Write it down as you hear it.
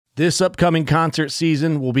This upcoming concert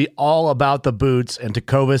season will be all about the boots, and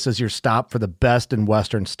Tecovas is your stop for the best in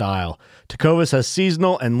Western style. Tecovas has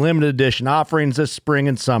seasonal and limited edition offerings this spring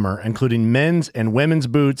and summer, including men's and women's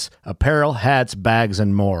boots, apparel, hats, bags,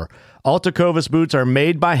 and more. All Tecovas boots are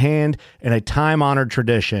made by hand in a time-honored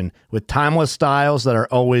tradition with timeless styles that are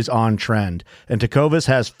always on trend. And Tecovas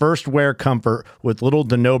has first wear comfort with little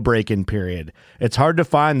to no break-in period. It's hard to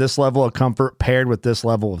find this level of comfort paired with this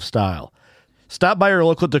level of style. Stop by your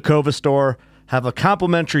local Tecovas store, have a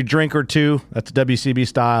complimentary drink or two, that's WCB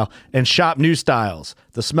style, and shop new styles.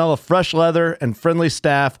 The smell of fresh leather and friendly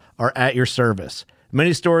staff are at your service.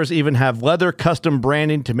 Many stores even have leather custom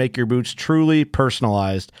branding to make your boots truly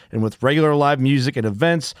personalized. And with regular live music and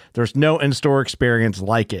events, there's no in-store experience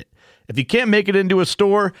like it. If you can't make it into a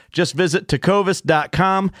store, just visit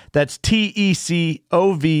tecovas.com. That's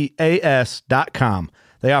TECOVAS.com.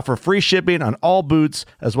 They offer free shipping on all boots,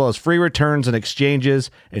 as well as free returns and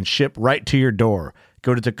exchanges, and ship right to your door.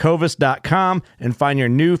 Go to tecovas.com and find your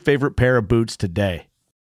new favorite pair of boots today.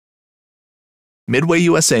 Midway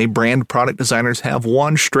USA brand product designers have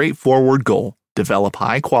one straightforward goal: develop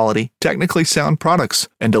high-quality, technically sound products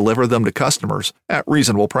and deliver them to customers at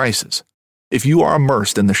reasonable prices. If you are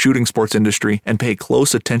immersed in the shooting sports industry and pay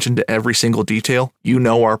close attention to every single detail, you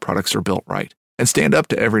know our products are built right and stand up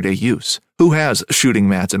to everyday use. Who has shooting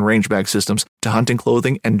mats and range bag systems to hunting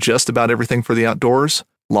clothing and just about everything for the outdoors?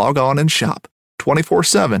 Log on and shop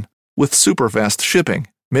 24/7 with super fast shipping.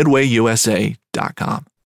 MidwayUSA.com.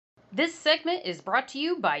 This segment is brought to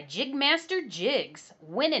you by Jigmaster Jigs.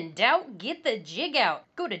 When in doubt, get the jig out.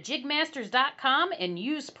 Go to jigmasters.com and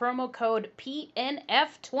use promo code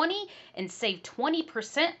PNF20 and save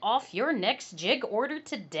 20% off your next jig order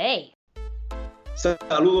today.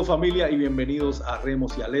 Saludos familia y bienvenidos a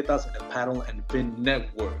Remos y Aletas en el Paddle and Fin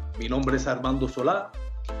Network. Mi nombre es Armando Solá.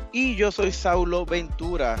 Y yo soy Saulo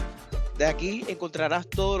Ventura. De aquí encontrarás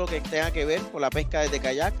todo lo que tenga que ver con la pesca desde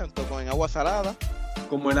kayak, tanto en agua salada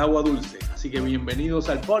como en agua dulce. Así que bienvenidos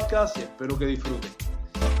al podcast y espero que disfruten.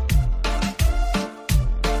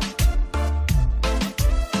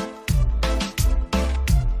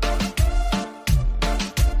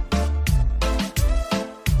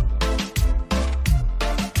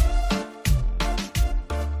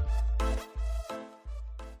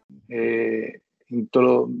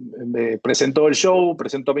 Me presento el show,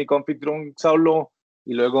 presento a mi confitrión Saulo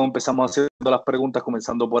y luego empezamos haciendo las preguntas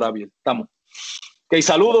comenzando por Abiel. Estamos. Ok,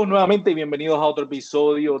 saludos nuevamente y bienvenidos a otro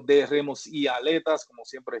episodio de Remos y Aletas. Como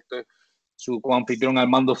siempre, estoy su coanfitrión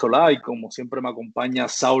Armando Solá y como siempre me acompaña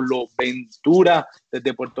Saulo Ventura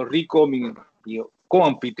desde Puerto Rico. Mi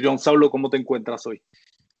coanfitrión Saulo, ¿cómo te encuentras hoy?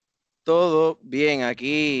 Todo bien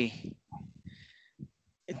aquí.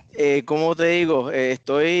 ¿Cómo te digo?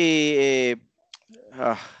 Estoy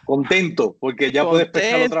contento porque ya puedes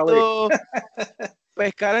pescar otra vez.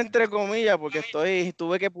 Pescar entre comillas, porque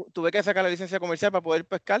tuve que sacar la licencia comercial para poder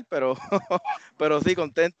pescar, pero sí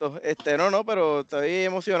contento. Pero estoy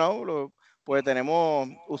emocionado, pues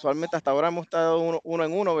usualmente hasta ahora hemos estado uno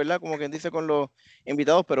en uno, ¿verdad? Como quien dice con los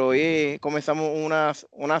invitados, pero hoy comenzamos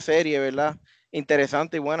una serie, ¿verdad?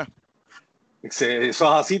 Interesante y buena. Eso es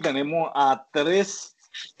así, tenemos a 3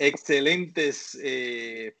 excelentes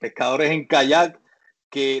pescadores en kayak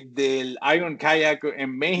que del Iron Kayak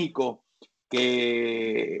en México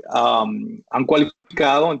que han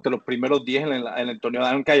cualificado entre los primeros 10 en el torneo de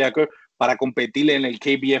Iron Kayak para competir en el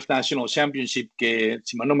KBF National Championship, que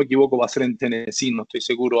si mal no me equivoco va a ser en Tennessee, no estoy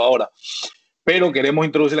seguro ahora, pero queremos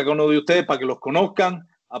introducirle a cada uno de ustedes para que los conozcan,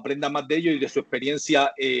 aprendan más de ellos y de su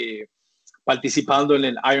experiencia participando en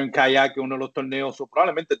el Iron Kayak, que es uno de los torneos, o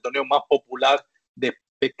probablemente el torneo más popular de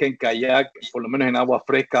pesca en kayak, por lo menos en agua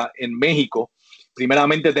fresca en México.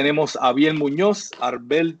 Primeramente tenemos a Abiel Muñoz,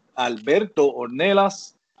 Alberto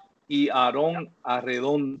Ornelas y Aarón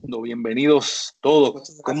Arredondo. Bienvenidos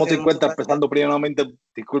todos. ¿Cómo te encuentras? Empezando primeramente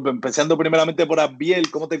por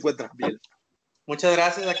Abiel. ¿Cómo te encuentras, Abiel? Muchas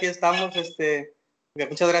gracias, aquí estamos.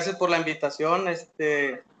 Muchas gracias por la invitación,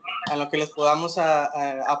 a lo que les podamos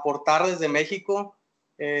aportar desde México.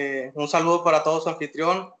 Un saludo para todos su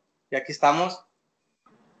anfitrión y aquí estamos.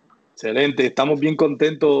 Excelente, estamos bien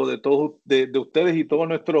contentos de todos de ustedes y toda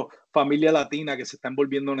nuestra familia latina que se está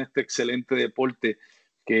envolviendo en este excelente deporte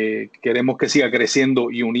que queremos que siga creciendo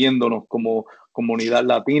y uniéndonos como comunidad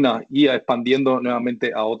latina y expandiendo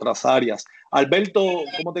nuevamente a otras áreas. Alberto,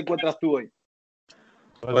 ¿cómo te encuentras tú hoy?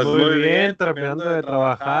 Pues muy bien, terminando de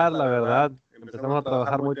trabajar, la verdad. Empezamos a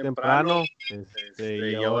trabajar muy temprano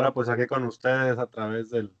y ahora pues aquí con ustedes a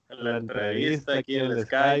través de la entrevista aquí en el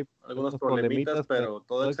Skype, algunos problemitas, pero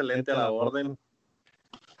todo excelente a la orden.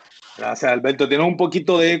 Gracias, Alberto. Tienes un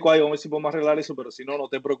poquito de eco ahí, vamos a ver si podemos arreglar eso, pero si no, no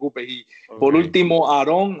te preocupes. Y por último,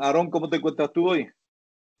 Aarón, ¿cómo te encuentras tú hoy?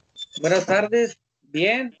 Buenas tardes,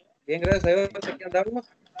 bien, gracias a Dios, aquí andamos.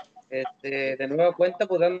 De nueva cuenta,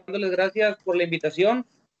 pues dándoles gracias por la invitación,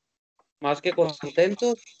 más que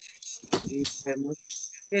contentos y muy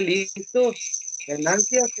listos, en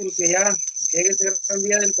ansias, porque ya llegue ese gran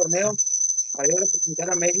día del torneo, para ir a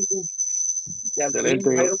representar a México. Y al fin,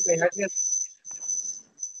 Iron Kayak.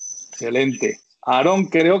 Excelente. Aarón,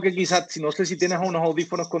 creo que quizás, no sé si tienes unos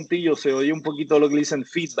audífonos contigo, se oye un poquito lo que le dicen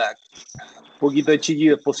feedback, un poquito de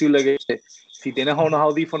chillido, es posible que si tienes unos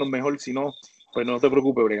audífonos mejor, si no, pues no te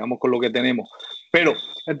preocupes, bregamos con lo que tenemos. Pero,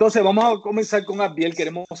 entonces vamos a comenzar con Abdiel,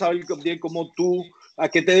 queremos saber, Abdiel, cómo tú, a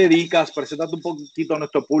qué te dedicas, preséntate un poquito a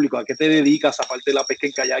nuestro público, a qué te dedicas aparte de la pesca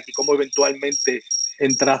en kayak y cómo eventualmente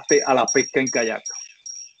entraste a la pesca en kayak.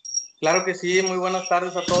 Claro que sí, muy buenas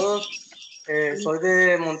tardes a todos. Soy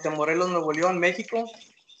de Montemorelos, Nuevo León, México.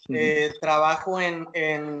 Trabajo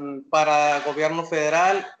para gobierno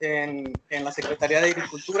federal en la Secretaría de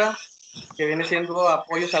Agricultura, que viene siendo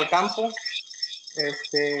apoyos al campo.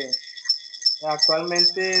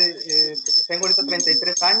 Actualmente tengo ahorita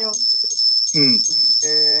 33 años.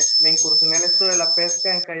 Me incursioné en esto de la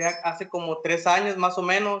pesca en kayak hace como 3 años más o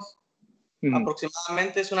menos.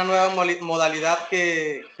 Aproximadamente. Es una nueva modalidad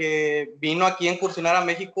que vino aquí a incursionar a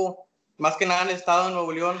México, más que nada en el estado de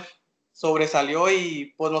Nuevo León. Sobresalió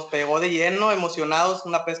y pues nos pegó de lleno, emocionados.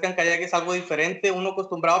 Una pesca en kayak es algo diferente, uno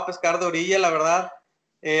acostumbrado a pescar de orilla, la verdad,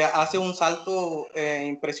 hace un salto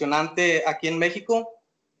impresionante aquí en México.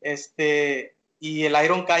 Y el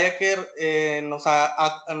Iron Kayaker nos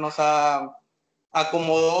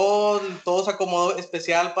acomodó, todo se acomodó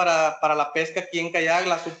especial para la pesca aquí en kayak,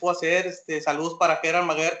 la supo hacer. Saludos para Gerard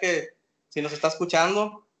Maguer, que si nos está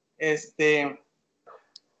escuchando.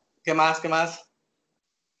 ¿Qué más?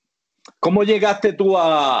 ¿Cómo llegaste tú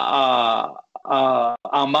a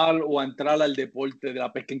amar o a entrar al deporte de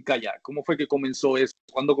la pesca en kayak? ¿Cómo fue que comenzó eso?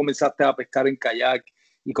 ¿Cuándo comenzaste a pescar en kayak?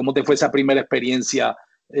 ¿Y cómo te fue esa primera experiencia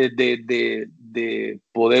de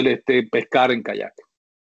poder pescar en kayak?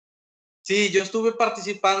 Sí, yo estuve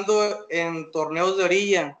participando en torneos de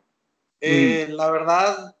orilla. La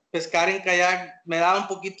verdad, pescar en kayak me daba un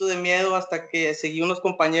poquito de miedo hasta que seguí unos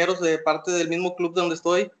compañeros de parte del mismo club donde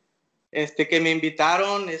estoy, que me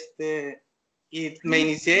invitaron, y me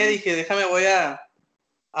inicié. Dije, déjame, voy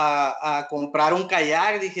a comprar un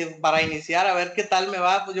kayak, dije, para iniciar, a ver qué tal me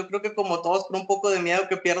va. Pues yo creo que como todos, con un poco de miedo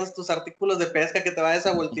que pierdas tus artículos de pesca, que te vayas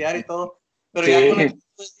a voltear y todo. Pero ya con el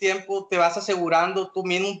tiempo te vas asegurando, tú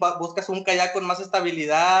mismo buscas un kayak con más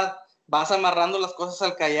estabilidad, vas amarrando las cosas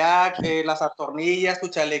al kayak, las atornillas, tu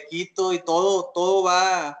chalequito y todo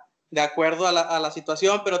va de acuerdo a la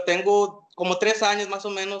situación. Pero tengo como 3 años más o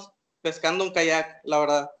menos pescando un kayak, la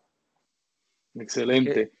verdad.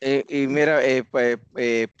 Excelente. Y mira, pues,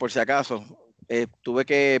 por si acaso,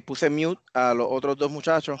 puse mute a los otros 2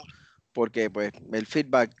 muchachos porque pues el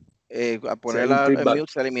feedback, a ponerla en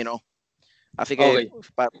mute se eliminó. Así que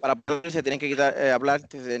para poder se tienen que quitar, hablar,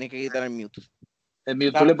 se tienen que quitar el mute. El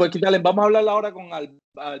mute, tú le puedes quitarle. Vamos a hablar ahora con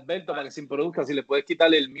Alberto para que se introduzca. Si le puedes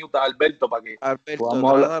quitarle el mute a Alberto para que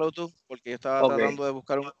podamos hablar. Trátalo tú, porque yo estaba tratando de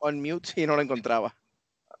buscar un mute y no lo encontraba.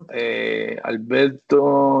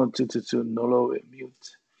 Alberto, no lo ve. Mute.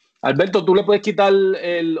 Alberto, ¿tú le puedes quitar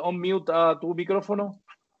el on mute a tu micrófono?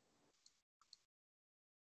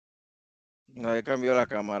 No he cambiado la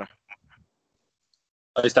cámara.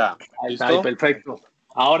 Ahí está. Ahí, perfecto.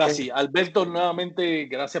 Ahora sí, Alberto, nuevamente,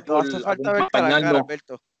 gracias por acompañarnos.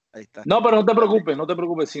 Ahí está. No, pero no te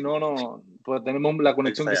preocupes, si no, pues tenemos la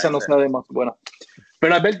conexión, quizás no sea de más buena.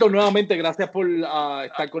 Pero Alberto, nuevamente, gracias por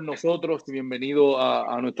estar con nosotros y bienvenido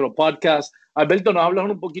a nuestro podcast. Alberto, nos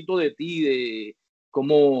hablas un poquito de ti, de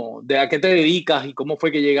a qué te dedicas y cómo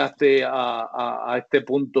fue que llegaste a este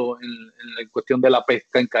punto en la cuestión de la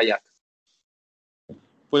pesca en kayak.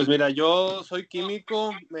 Pues mira, yo soy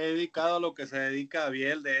químico, me he dedicado a lo que se dedica a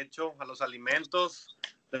Biel, de hecho, a los alimentos,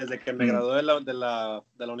 desde que me gradué de la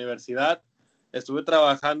universidad. Estuve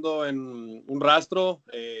trabajando en un rastro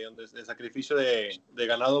de sacrificio de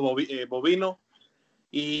ganado bovino,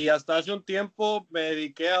 y hasta hace un tiempo me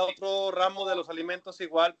dediqué a otro ramo de los alimentos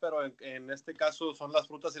igual, pero en este caso son las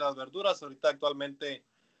frutas y las verduras. Ahorita actualmente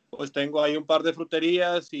pues tengo ahí un par de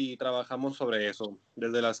fruterías y trabajamos sobre eso.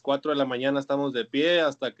 Desde las 4 de la mañana estamos de pie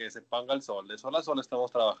hasta que se ponga el sol. De sol a sol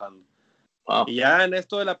estamos trabajando. Wow. Y ya en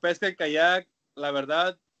esto de la pesca en kayak, la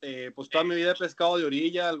verdad, pues toda mi vida he pescado de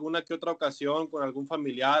orilla, alguna que otra ocasión con algún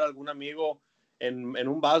familiar, algún amigo en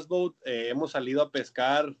un bass boat. Hemos salido a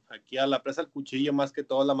pescar aquí a la presa El Cuchillo, más que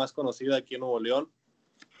todo la más conocida aquí en Nuevo León.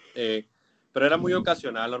 pero era muy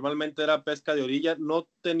ocasional. Normalmente era pesca de orilla. Yo no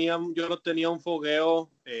tenía un fogueo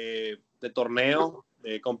de torneo,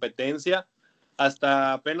 de competencia,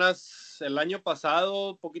 hasta apenas el año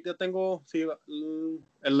pasado, poquito tengo, sí,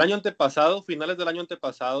 el año antepasado, finales del año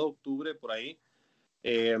antepasado, octubre, por ahí,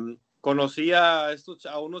 conocí a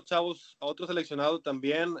unos chavos, a otros seleccionados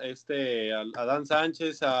también, a Dan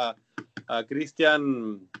Sánchez, a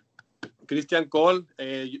Cristian Cole.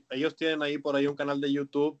 Ellos tienen ahí por ahí un canal de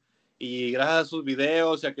YouTube, y gracias a sus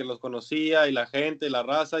videos y a que los conocía y la gente, la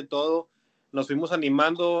raza y todo, nos fuimos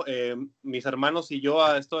animando, mis hermanos y yo,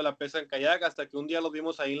 a esto de la pesca en kayak, hasta que un día los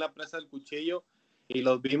vimos ahí en la presa del Cuchillo, y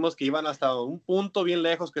los vimos que iban hasta un punto bien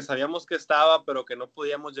lejos, que sabíamos que estaba, pero que no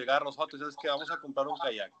podíamos llegar nosotros. Es que vamos a comprar un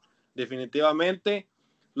kayak. Definitivamente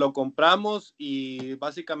lo compramos, y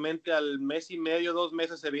básicamente al mes y medio, 2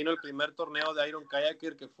 meses, se vino el primer torneo de Iron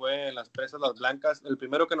Kayaker, que fue en las presas Las Blancas, el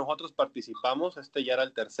primero que nosotros participamos. Ya era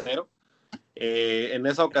el tercero. En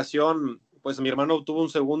esa ocasión, pues mi hermano obtuvo un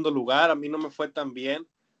segundo lugar, a mí no me fue tan bien,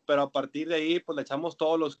 pero a partir de ahí, pues le echamos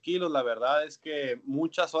todos los kilos. La verdad es que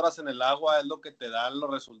muchas horas en el agua es lo que te dan los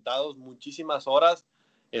resultados, muchísimas horas,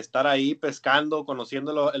 estar ahí pescando,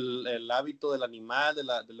 conociendo el hábito del animal,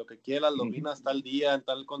 de lo que quiere las lobinas tal día, en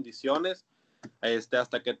tal condiciones,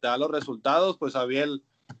 hasta que te da los resultados. Pues Abiel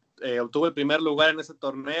obtuvo el primer lugar en ese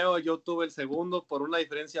torneo, yo tuve el segundo por una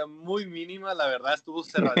diferencia muy mínima. La verdad estuvo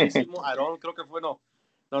cerradísimo. Aarón creo que fue, no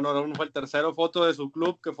fue el tercero, fue otro de su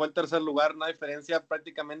club que fue el tercer lugar, una diferencia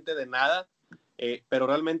prácticamente de nada, pero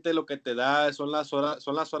realmente lo que te da son las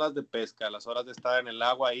horas de pesca, las horas de estar en el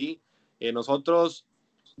agua ahí.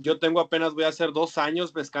 Yo voy a hacer 2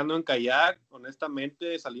 años pescando en kayak.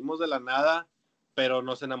 Honestamente, salimos de la nada, pero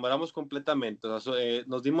nos enamoramos completamente. O sea,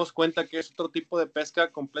 nos dimos cuenta que es otro tipo de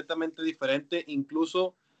pesca completamente diferente.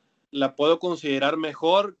 Incluso la puedo considerar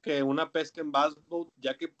mejor que una pesca en bass boat,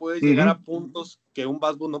 ya que puedes llegar a puntos que un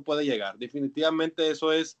bass boat no puede llegar. Definitivamente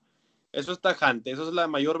eso es tajante. Eso es la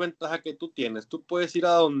mayor ventaja que tú tienes. Tú puedes ir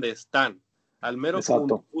a donde están, al mero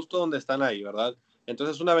punto, justo donde están ahí, ¿verdad?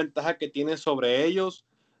 Entonces es una ventaja que tienes sobre ellos,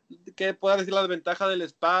 que pueda decir la ventaja del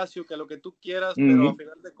espacio, que lo que tú quieras, pero a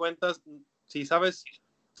final de cuentas, si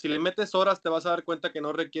le metes horas, te vas a dar cuenta que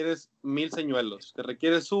no requieres 1000 señuelos, te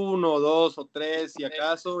requieres 1, 2 o 3 si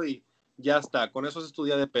acaso, y ya está. Con eso se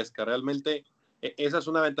estudia de pesca. Realmente esa es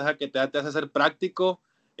una ventaja que te hace ser práctico,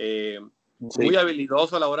 muy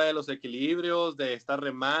habilidoso a la hora de los equilibrios, de estar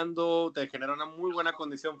remando, te genera una muy buena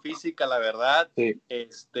condición física, la verdad.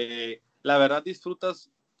 La verdad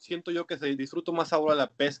siento yo que disfruto más ahora la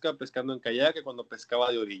pesca pescando en kayak que cuando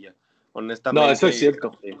pescaba de orilla. Honestamente. No, eso es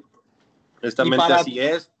cierto. Honestamente así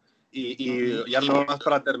es. Y ya no más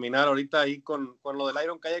para terminar ahorita ahí con lo del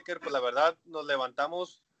Iron Kayaker, pues la verdad nos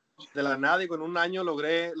levantamos de la nada, y con un año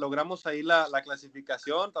logramos ahí la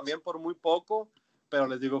clasificación, también por muy poco, pero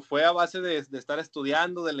les digo, fue a base de estar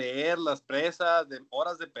estudiando, de leer las presas, de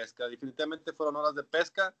horas de pesca. Definitivamente fueron horas de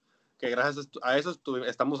pesca, que gracias a eso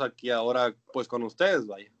estamos aquí ahora pues con ustedes,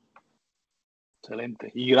 vaya.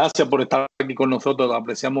 Excelente. Y gracias por estar aquí con nosotros, lo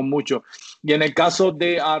apreciamos mucho. Y en el caso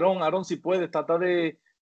de Aarón, si puedes, trata de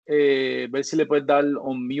ver si le puedes dar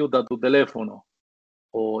un mute a tu teléfono,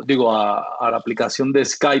 o digo, a la aplicación de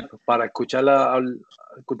Skype, para escucharte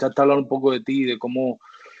hablar un poco de ti, de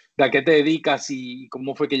a qué te dedicas y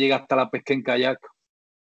cómo fue que llegaste a la pesca en kayak.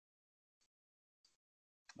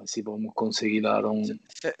 Así podemos conseguir a Aarón.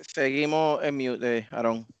 Seguimos en mute,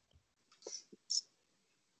 Aarón.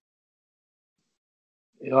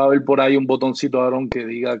 Va a haber por ahí un botoncito, Aarón, que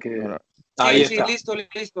diga que... Ahí está. Listo.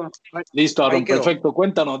 Listo, Aarón, perfecto.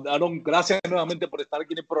 Cuéntanos, Aarón, gracias nuevamente por estar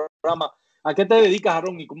aquí en el programa. ¿A qué te dedicas,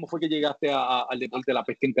 Aarón, y cómo fue que llegaste al deporte de la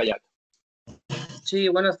pesca en kayak? Sí,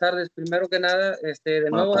 buenas tardes. Primero que nada, de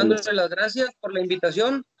nuevo dándole las gracias por la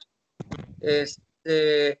invitación.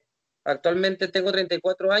 Actualmente tengo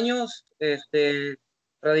 34 años.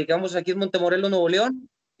 Radicamos aquí en Montemorelos, Nuevo León.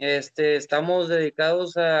 Estamos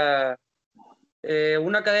dedicados a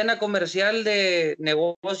una cadena comercial de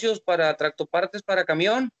negocios para tractopartes para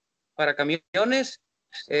camiones.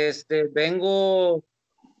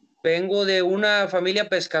 Vengo de una familia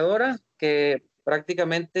pescadora, que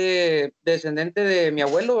prácticamente descendente de mi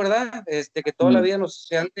abuelo, ¿verdad? Que toda la vida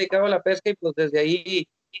se han dedicado a la pesca, y pues desde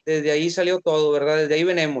ahí salió todo, ¿verdad? Desde ahí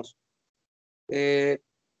venimos.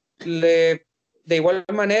 De igual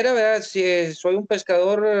manera, ¿verdad? Si soy un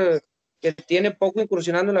pescador que tiene poco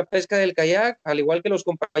incursionando en la pesca del kayak, al igual que los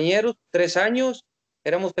compañeros, 3 años,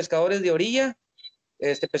 éramos pescadores de orilla,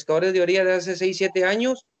 pescadores de orilla de hace 6, 7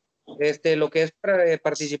 años, lo que es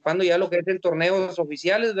participando ya lo que es en torneos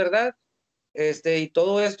oficiales, ¿verdad? Y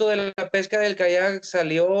todo esto de la pesca del kayak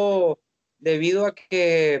salió debido a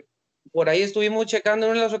que por ahí estuvimos checando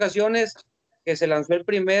en una de las ocasiones que se lanzó el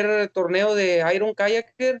primer torneo de Iron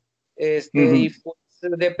Kayaker, y pues,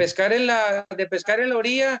 de pescar en la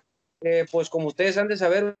orilla, pues como ustedes han de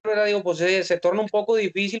saber, ¿verdad? Digo, pues se torna un poco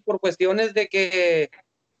difícil por cuestiones de que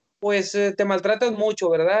pues te maltratas mucho,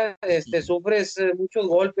 ¿verdad? Sufres muchos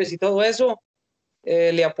golpes y todo eso.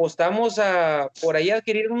 Le apostamos a por ahí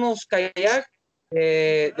adquirir unos kayak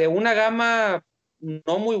de una gama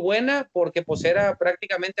no muy buena, porque pues era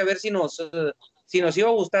prácticamente a ver si nos iba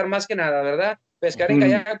a gustar más que nada, ¿verdad? Pescar en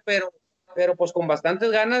kayak, pero pues con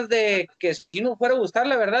bastantes ganas de que sí nos fuera a gustar,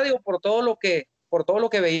 la verdad, digo, por todo lo que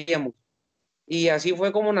veíamos. Y así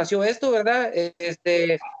fue como nació esto, ¿verdad?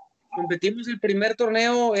 Competimos el primer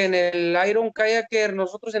torneo en el Iron Kayaker,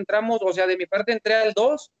 nosotros entramos, o sea, de mi parte entré al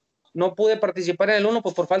 2, no pude participar en el 1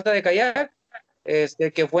 pues por falta de kayak,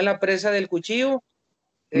 que fue en la presa del Cuchillo,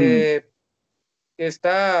 que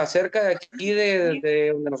está cerca de aquí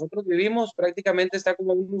de donde nosotros vivimos, prácticamente está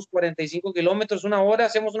como unos 45 kilómetros, una hora,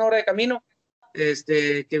 hacemos una hora de camino,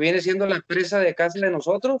 que viene siendo la presa de casa de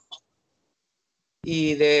nosotros.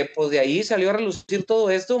 Y pues de ahí salió a relucir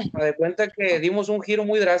todo esto, a de cuenta que dimos un giro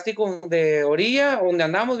muy drástico de orilla, donde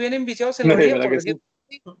andamos bien enviciados en la orilla, por decir.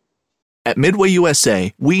 At Midway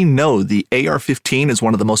USA, we know the AR-15 is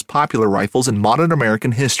one of the most popular rifles in modern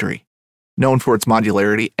American history. Known for its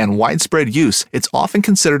modularity and widespread use, it's often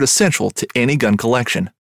considered essential to any gun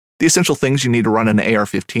collection. The essential things you need to run an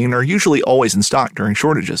AR-15 are usually always in stock during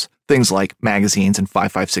shortages, things like magazines and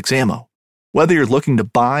 5.56 ammo. Whether you're looking to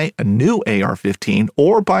buy a new AR-15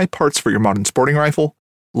 or buy parts for your modern sporting rifle,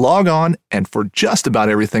 log on and for just about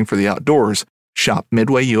everything for the outdoors, shop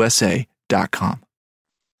midwayusa.com.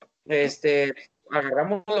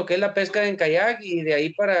 Agarramos lo que es la pesca en kayak y de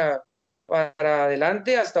ahí para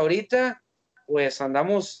adelante hasta ahorita, pues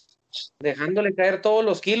andamos dejándole caer todos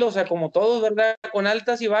los kilos, o sea, como todos, ¿verdad? Con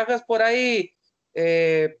altas y bajas por ahí.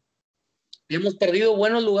 Hemos perdido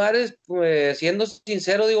buenos lugares, pues siendo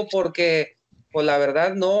sincero, digo, porque pues la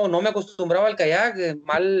verdad no me acostumbraba al kayak,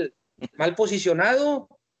 mal posicionado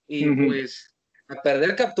y pues a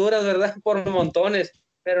perder capturas, ¿verdad? Por montones.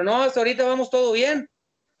 Pero no, hasta ahorita vamos todo bien.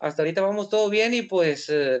 Hasta ahorita vamos todo bien y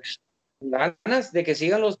pues ganas de que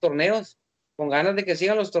sigan los torneos, con ganas de que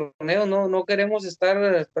sigan los torneos, no queremos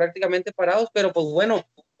estar prácticamente parados, pero pues bueno,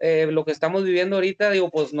 lo que estamos viviendo ahorita, digo,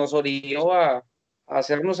 pues nos orilló a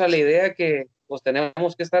hacernos a la idea que pues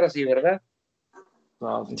tenemos que estar así, ¿verdad?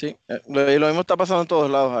 Sí, lo mismo está pasando en todos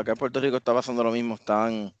lados. Acá en Puerto Rico está pasando lo mismo.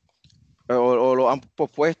 O lo han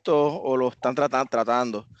pospuesto o lo están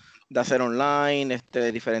tratando de hacer online,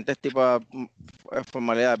 diferentes tipos de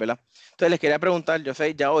formalidades, ¿verdad? Entonces les quería preguntar, yo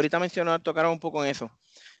sé, ya ahorita tocaron un poco en eso,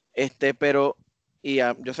 pero,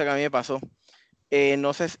 yo sé que a mí me pasó,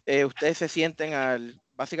 no sé, ustedes se sienten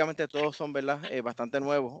básicamente todos son, ¿verdad? Bastante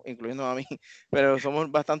nuevos, incluyendo a mí, pero somos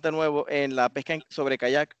bastante nuevos en la pesca sobre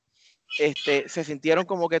kayak. Se sintieron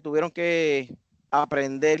como que tuvieron que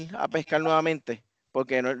aprender a pescar nuevamente,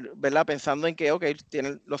 porque, ¿verdad? Pensando en que, ok,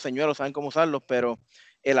 tienen los señuelos, saben cómo usarlos, pero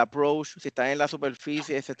el approach, si están en la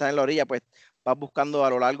superficie, si están en la orilla, pues vas buscando a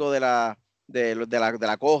lo largo de la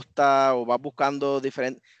costa o vas buscando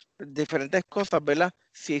diferentes cosas, ¿verdad?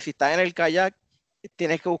 Si estás en el kayak,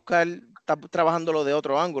 tienes que estás trabajándolo de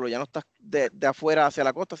otro ángulo, ya no estás de afuera hacia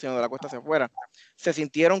la costa, sino de la costa hacia afuera. ¿Se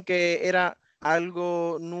sintieron que era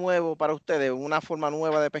algo nuevo para ustedes, una forma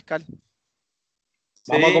nueva de pescar?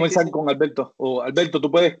 Vamos a comenzar con Alberto. Alberto,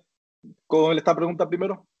 ¿tú puedes con esta pregunta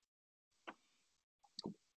primero?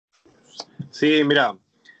 Sí, mira,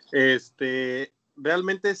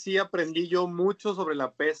 realmente sí aprendí yo mucho sobre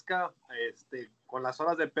la pesca, con las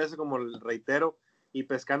horas de pesca, como reitero, y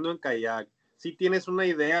pescando en kayak. Sí tienes una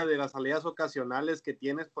idea de las salidas ocasionales que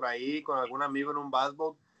tienes por ahí con algún amigo en un bass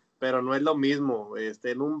boat, pero no es lo mismo.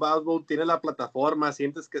 En un bass boat tienes la plataforma,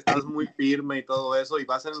 sientes que estás muy firme y todo eso, y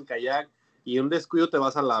vas en el kayak y un descuido te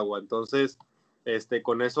vas al agua. Entonces,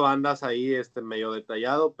 con eso andas ahí medio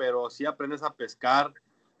detallado, pero sí aprendes a pescar.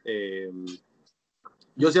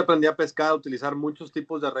 Yo sí aprendí a pescar, a utilizar muchos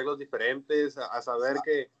tipos de arreglos diferentes, a saber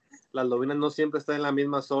que las lobinas no siempre están en la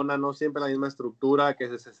misma zona, no siempre en la misma estructura,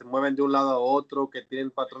 que se mueven de un lado a otro, que tienen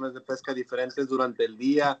patrones de pesca diferentes durante el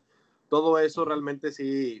día. Todo eso realmente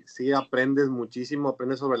sí aprendes muchísimo,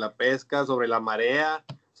 aprendes sobre la pesca, sobre la marea,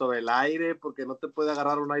 sobre el aire, porque no te puede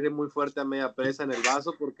agarrar un aire muy fuerte a media presa en el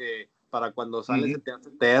vaso, porque para cuando sales se te hace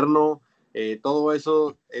eterno. Todo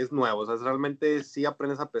eso es nuevo, o sea, realmente sí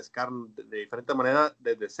aprendes a pescar de diferente manera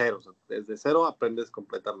desde cero, o sea, desde cero aprendes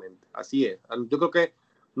completamente, así es. Yo creo que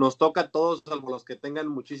nos toca a todos, salvo los que tengan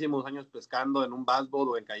muchísimos años pescando en un bass boat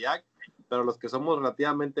o en kayak, pero los que somos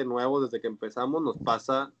relativamente nuevos desde que empezamos nos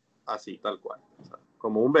pasa así, tal cual. O sea,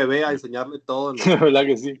 como un bebé a enseñarle todo. ¿No? ¿Verdad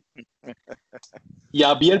que sí? ¿Y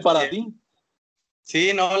Abiel para ti?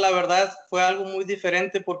 Sí, no, la verdad fue algo muy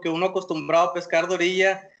diferente porque uno acostumbrado a pescar de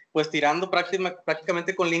orilla, pues tirando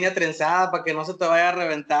prácticamente con línea trenzada para que no se te vaya a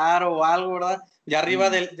reventar o algo, ¿verdad? Ya arriba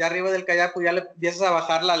del kayak, pues ya le empiezas a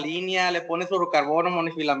bajar la línea, le pones fluorocarbono,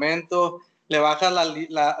 monofilamento, le bajas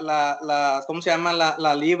 ¿cómo se llama?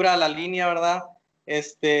 La libra, la línea, ¿verdad?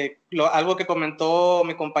 Algo que comentó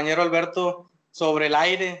mi compañero Alberto sobre el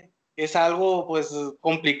aire, es algo pues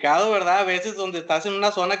complicado, ¿verdad? A veces donde estás en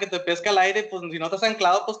una zona que te pesca el aire, pues si no estás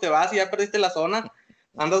anclado, pues te vas y ya perdiste la zona.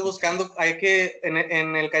 Andas buscando,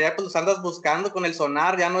 en el kayak pues andas buscando con el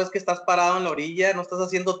sonar, ya no es que estás parado en la orilla, no estás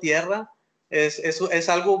haciendo tierra, es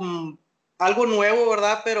algo nuevo,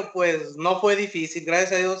 ¿verdad? Pero pues no fue difícil,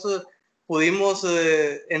 gracias a Dios pudimos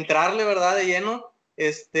entrarle, ¿verdad? De lleno,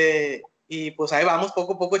 y pues ahí vamos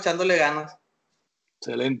poco a poco echándole ganas.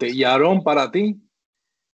 Excelente. ¿Y Aarón, para ti?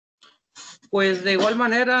 Pues de igual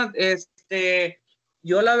manera,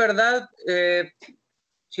 yo la verdad,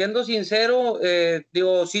 siendo sincero,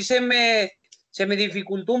 digo, sí se me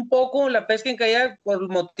dificultó un poco la pesca en kayak por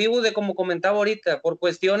motivos de, como comentaba ahorita, por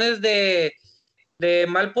cuestiones de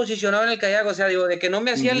mal posicionado en el kayak, o sea, digo, de que no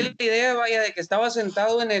me hacía la idea, vaya, de que estaba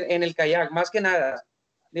sentado en el kayak, más que nada.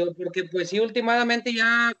 Digo, porque pues sí, últimamente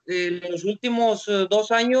ya, los últimos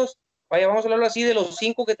 2 años, vaya, vamos a hablarlo así, de los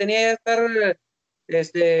 5 que tenía ya estar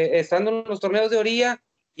estando en los torneos de orilla,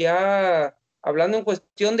 ya hablando en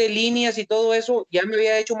cuestión de líneas y todo eso, ya me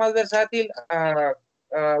había hecho más versátil a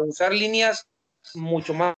usar líneas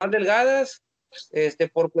mucho más delgadas,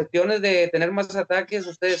 por cuestiones de tener más ataques,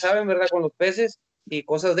 ustedes saben, ¿verdad? Con los peces y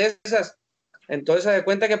cosas de esas. Entonces, se da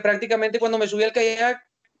cuenta que prácticamente cuando me subí al kayak,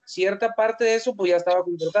 cierta parte de eso, pues ya estaba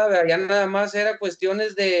completada, ya nada más era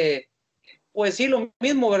cuestiones de, pues sí, lo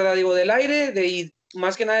mismo, ¿verdad? Digo, del aire, y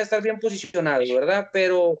más que nada estar bien posicionado, ¿verdad?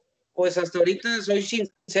 Pero, pues hasta ahorita soy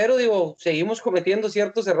sincero, digo, seguimos cometiendo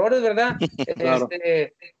ciertos errores, ¿verdad? Claro.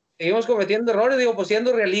 Seguimos cometiendo errores, digo, pues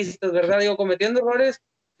siendo realistas, ¿verdad? Digo, cometiendo errores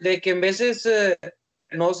de que en veces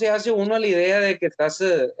no se hace uno a la idea de que estás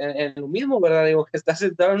en lo mismo, ¿verdad? Digo, que estás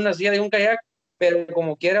sentado en una silla de un kayak, pero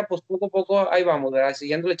como quiera, pues poco a poco ahí vamos, ¿verdad?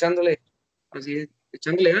 Siguiéndole echándole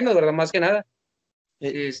ganas, ¿verdad? Más que nada.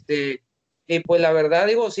 Y pues la verdad,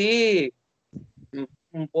 digo, sí,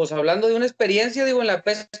 pues hablando de una experiencia, digo, en la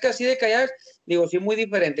pesca así de kayak, digo, sí, muy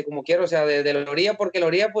diferente, como quiero, o sea, de la orilla, porque la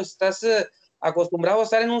orilla, pues estás acostumbrado a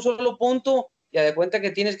estar en un solo punto, y a de cuenta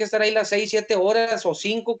que tienes que estar ahí las 6, 7 horas o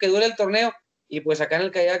 5 que dure el torneo, y pues acá en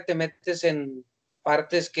el kayak te metes en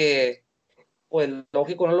partes que, pues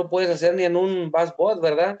lógico, no lo puedes hacer ni en un bass boat,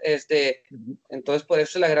 ¿verdad? Entonces, por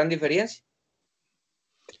eso es la gran diferencia.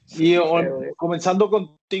 Y comenzando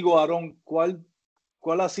contigo, Aarón, ¿cuál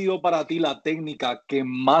ha sido para ti la técnica que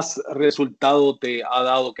más resultado te ha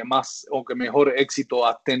dado, que más o que mejor éxito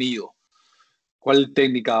has tenido? ¿Cuál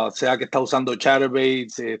técnica? Sea que estás usando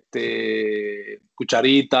chatterbaits,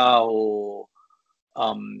 cucharita o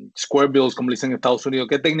square bills, como le dicen en Estados Unidos.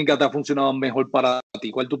 ¿Qué técnica te ha funcionado mejor para ti?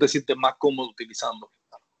 ¿Cuál tú te sientes más cómodo utilizando?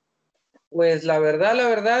 Pues la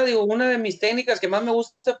verdad, digo, una de mis técnicas que más me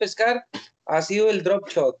gusta pescar ha sido el drop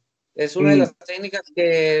shot. Es una de las técnicas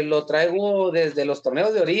que lo traigo desde los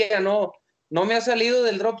torneos de orilla, no me ha salido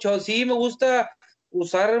del drop shot. Sí me gusta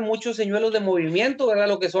usar muchos señuelos de movimiento, ¿verdad?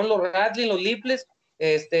 Lo que son los rattling, los lipples,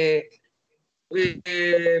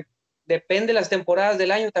 depende de las temporadas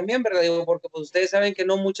del año también, ¿verdad? Digo, porque pues ustedes saben que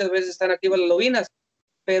no muchas veces están activas las lobinas,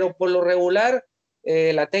 pero por lo regular,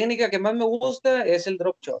 la técnica que más me gusta es el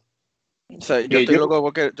drop shot. O sea, yo estoy loco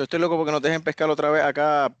porque nos dejen pescar otra vez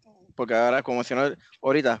acá, porque ahora, como mencioné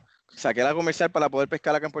ahorita, saqué la comercial para poder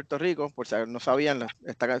pescar acá en Puerto Rico, por si no sabían,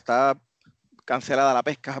 está cancelada la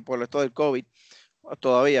pesca por esto del COVID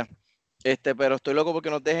todavía. Pero estoy loco porque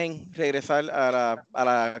nos dejen regresar a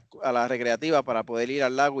la recreativa para poder ir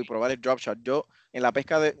al lago y probar el drop shot. Yo en la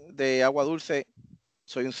pesca de agua dulce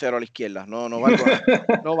soy un 0 a la izquierda, no valgo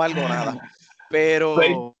nada, no valgo nada.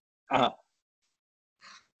 Pero Ajá.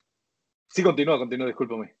 Sí, continúa,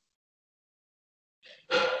 discúlpame.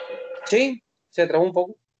 Sí, se trabó un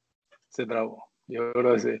poco. Se trabó. Yo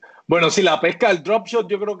creo que sí. Bueno, sí, la pesca del drop shot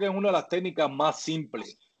yo creo que es una de las técnicas más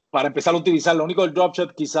simples para empezar a utilizar. Lo único del drop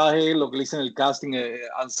shot quizás es lo que le dicen el casting,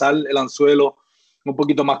 alzar el anzuelo, un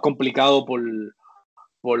poquito más complicado por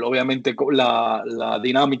obviamente la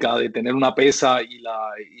dinámica de tener una pesa y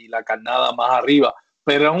la carnada más arriba,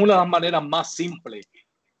 pero es una de las maneras más simples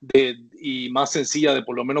y más sencillas de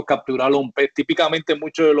por lo menos capturarlo a un pez. Típicamente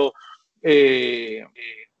muchos de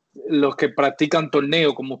los que practican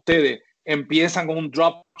torneos como ustedes empiezan con un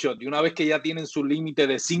drop shot y una vez que ya tienen su límite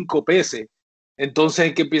de 5 peces, Entonces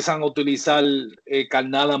es que empiezan a utilizar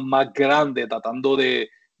carnadas más grandes, tratando de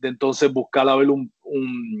entonces buscar a ver un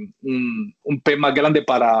pez más grande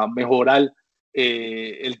para mejorar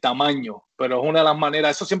el tamaño. Pero es una de las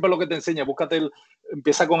maneras, eso siempre es lo que te enseña,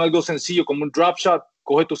 empieza con algo sencillo, como un drop shot,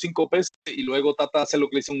 coge tus 5 peces y luego trata de hacer lo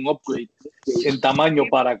que le dice un upgrade en tamaño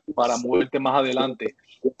para moverte más adelante.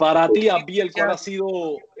 Para ti, Abiel, ¿cuál ha sido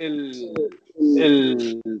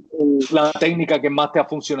la técnica que más te ha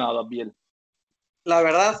funcionado, Abiel? La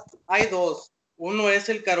verdad, hay dos. Uno es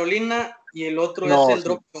el Carolina y el otro es el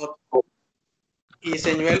drop shot. Y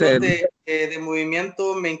señuelos de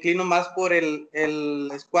movimiento me inclino más por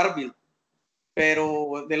el square bill.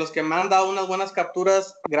 Pero de los que me han dado unas buenas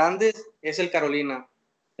capturas grandes es el Carolina,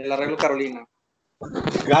 el arreglo Carolina.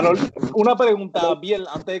 Carol, una pregunta, Biel,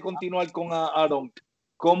 antes de continuar con Aaron.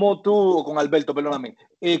 ¿Cómo tú, o con Alberto, perdóname,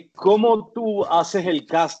 cómo tú haces el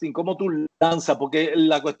casting? ¿Cómo tú lanzas? Porque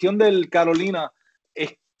la cuestión del Carolina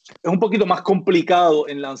es un poquito más complicado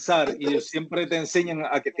en lanzar y siempre te enseñan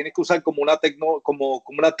a que tienes que usar como una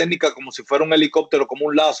técnica, como si fuera un helicóptero, como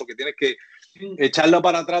un lazo, que tienes que echarla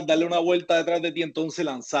para atrás, darle una vuelta detrás de ti, entonces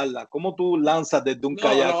lanzarla. ¿Cómo tú lanzas desde un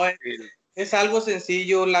kayak? No, es algo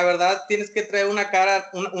sencillo. La verdad, tienes que traer una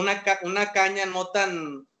caña no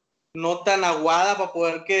tan aguada para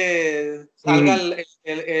poder que salga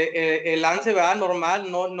el lance, ¿verdad?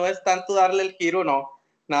 Normal, no es tanto darle el giro, no.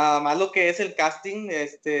 Nada más lo que es el casting,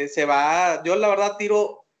 yo la verdad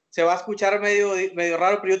se va a escuchar medio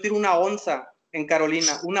raro, pero yo tiro una onza en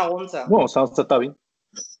Carolina, una onza. No, o sea, está bien.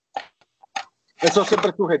 Eso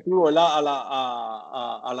siempre es subjetivo, ¿verdad?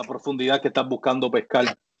 A la profundidad que estás buscando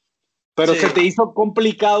pescar. Pero sí. Se te hizo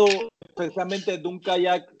complicado, especialmente de un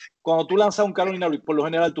kayak. Cuando tú lanzas un Carolina, por lo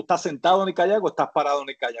general, ¿tú estás sentado en el kayak o estás parado en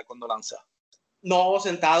el kayak cuando lanzas? No,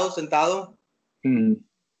 sentado.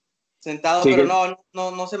 Sentado, sí, pero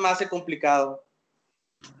no se me hace complicado.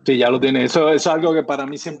 Sí, ya lo tienes. Eso es algo que para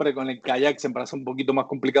mí siempre con el kayak siempre hace un poquito más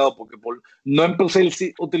complicado porque no empecé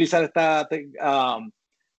a utilizar esta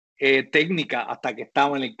técnica hasta que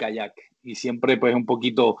estaba en el kayak. Y siempre pues un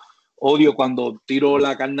poquito odio cuando tiro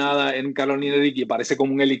la carnada en Carolina y parece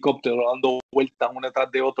como un helicóptero dando vueltas uno detrás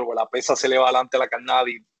de otro, con la pesa se le va adelante a la carnada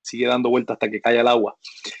y sigue dando vueltas hasta que cae el agua.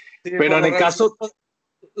 Sí, pero en el caso...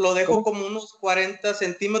 Lo dejo como unos 40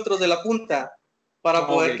 centímetros de la punta para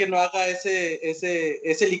poder que no haga ese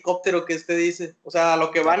helicóptero que usted dice. O sea, a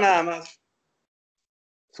lo que va nada más.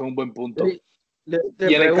 Es un buen punto. Sí,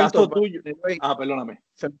 y en el caso tuyo... perdóname.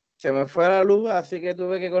 Se me fue la luz, así que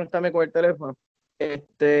tuve que conectarme con el teléfono.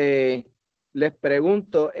 Les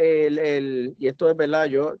pregunto, y esto es verdad,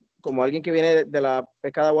 yo, como alguien que viene de la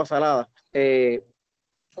pesca de agua salada,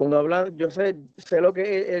 cuando hablan, yo sé lo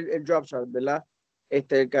que es el drop shot, ¿verdad?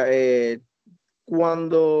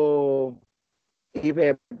 Cuando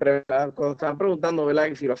estaban preguntando, ¿verdad?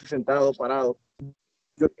 Que si lo hace sentado o parado.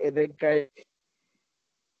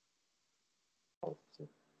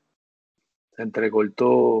 Se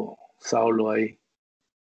entrecortó Saulo ahí.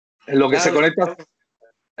 En lo que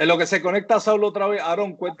se conecta Saulo otra vez.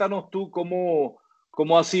 Aaron, cuéntanos tú cómo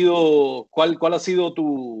ha sido, cuál ha sido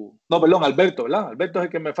tu... No, perdón, Alberto, ¿verdad? Alberto es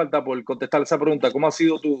el que me falta por contestar esa pregunta. ¿Cómo ha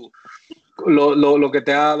sido lo que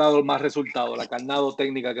te ha dado más resultado, la carnada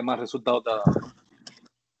técnica que más resultado te ha dado?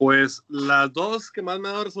 Pues las dos que más me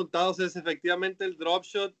han dado resultados es efectivamente el drop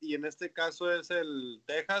shot y en este caso es el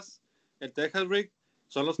Texas rig.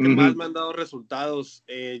 Son los que más me han dado resultados.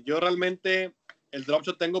 Yo realmente el drop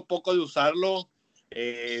shot tengo poco de usarlo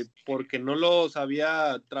porque no lo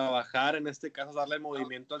sabía trabajar, en este caso darle el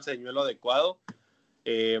movimiento al señuelo adecuado.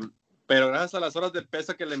 Pero gracias a las horas de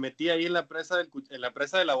pesa que le metí ahí en la presa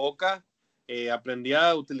de la boca, aprendí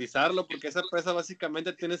a utilizarlo, porque esa presa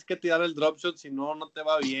básicamente tienes que tirar el drop shot, si no, no te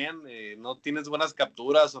va bien, no tienes buenas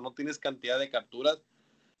capturas o no tienes cantidad de capturas.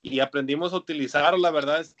 Y aprendimos a utilizarlo, la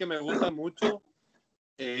verdad es que me gusta mucho.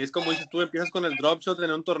 Es como dices tú, empiezas con el drop shot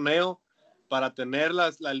en un torneo para tener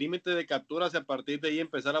la límite de capturas y a partir de ahí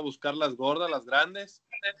empezar a buscar las gordas, las grandes.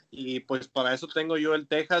 Y pues para eso tengo yo el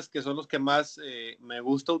Texas, que son los que más me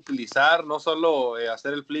gusta utilizar, no solo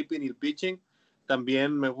hacer el flipping y el pitching,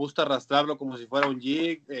 también me gusta arrastrarlo como si fuera un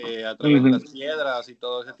jig a través de las piedras y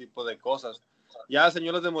todo ese tipo de cosas. Ya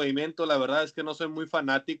señuelos de movimiento, la verdad es que no soy muy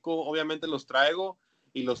fanático, obviamente los traigo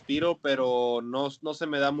y los tiro, pero no se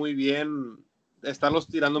me da muy bien estarlos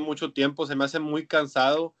tirando mucho tiempo, se me hace muy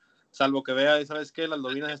cansado, salvo que vea, ¿sabes qué? Las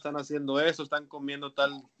lobinas están haciendo eso, están comiendo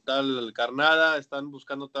tal carnada, están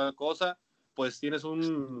buscando tal cosa, pues tienes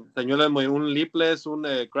un señuelo de un lipless, un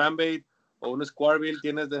crankbait o un squarebill,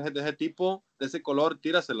 tienes de ese tipo, de ese color,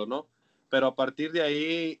 tíraselo, ¿no? Pero a partir de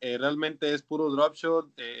ahí realmente es puro drop shot,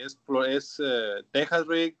 es Texas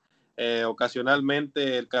rig,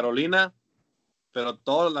 ocasionalmente el Carolina, pero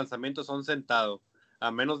todos los lanzamientos son sentados,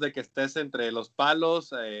 a menos de que estés entre los palos,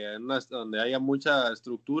 donde haya mucha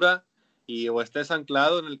estructura, o estés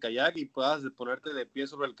anclado en el kayak y puedas ponerte de pie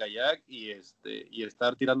sobre el kayak y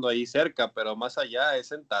estar tirando ahí cerca, pero más allá es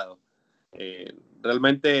sentado.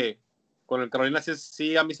 Realmente con el Carolina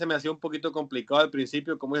sí a mí se me hacía un poquito complicado al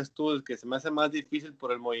principio, como dices tú, que se me hace más difícil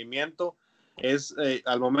por el movimiento.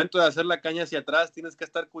 Al momento de hacer la caña hacia atrás tienes que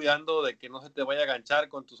estar cuidando de que no se te vaya a ganchar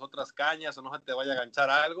con tus otras cañas o no se te vaya a ganchar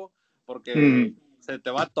algo, porque se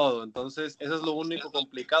te va todo. Entonces eso es lo único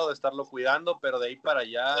complicado, de estarlo cuidando, pero de ahí para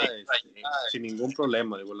allá sin ningún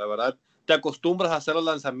problema. Digo, la verdad, te acostumbras a hacer los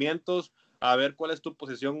lanzamientos, a ver cuál es tu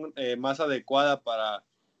posición más adecuada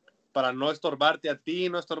para no estorbarte a ti,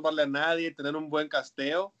 no estorbarle a nadie, tener un buen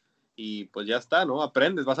casteo, y pues ya está, ¿no?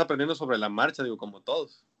 Vas aprendiendo sobre la marcha, digo, como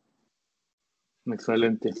todos.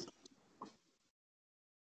 Excelente.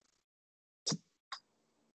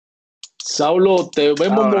 Saulo, te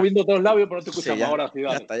vemos moviendo todos los labios, pero no te escuchamos. Sí, ahora. Sí,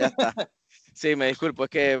 dale. Ya está. Sí, me disculpo, es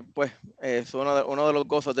que pues es uno de los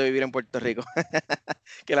gozos de vivir en Puerto Rico.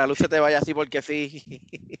 Que la luz se te vaya así porque sí.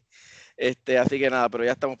 Así que nada, pero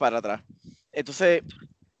ya estamos para atrás. Entonces,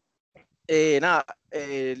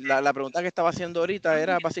 la pregunta que estaba haciendo ahorita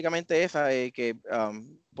era básicamente esa, que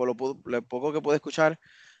por lo poco que pude escuchar,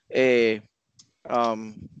 ya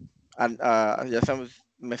sabes,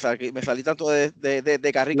 me salí tanto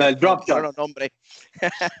de carril El drop shot. los nombres.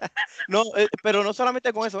 No, pero no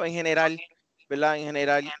solamente con eso, en general, ¿verdad? En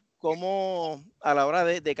general, cómo a la hora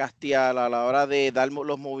de castear, a la hora de dar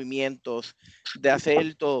los movimientos, de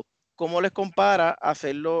hacer todo, ¿cómo les compara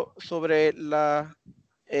hacerlo sobre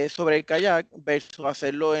el kayak versus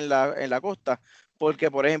hacerlo en la costa? Porque,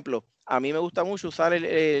 por ejemplo, a mí me gusta mucho usar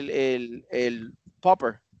el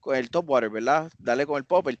popper, con el topwater, ¿verdad? Darle con el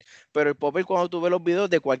popper. Pero el popper, cuando tú ves los videos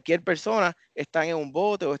de cualquier persona, están en un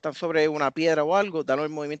bote o están sobre una piedra o algo, dan el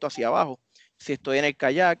movimiento hacia abajo. Si estoy en el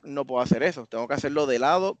kayak, no puedo hacer eso. Tengo que hacerlo de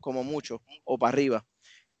lado como mucho o para arriba.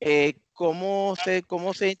 ¿Cómo se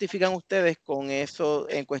identifican ustedes con eso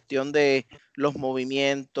en cuestión de los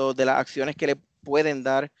movimientos, de las acciones que le pueden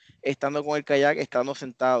dar estando con el kayak, estando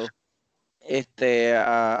sentado?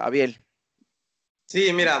 Abiel.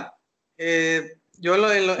 Sí, mira, yo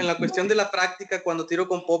en la cuestión de la práctica, cuando tiro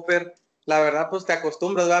con popper, la verdad, pues te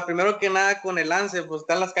acostumbras, ¿verdad? Primero que nada, con el lance, pues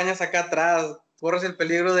están las cañas acá atrás, corres el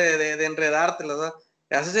peligro de enredártelas, ¿verdad?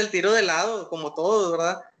 Te haces el tiro de lado, como todos,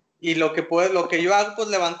 ¿verdad? Y lo que yo hago, pues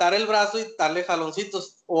levantar el brazo y darle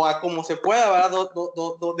jaloncitos, o a como se pueda, ¿verdad?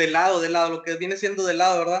 De lado, lo que viene siendo de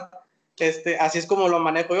lado, ¿verdad? Así es como lo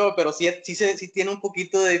manejo yo, pero sí tiene un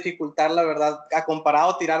poquito de dificultad, la verdad, a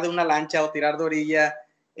comparado a tirar de una lancha o tirar de orilla,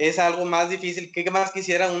 es algo más difícil. ¿Qué más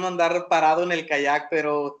quisiera uno andar parado en el kayak?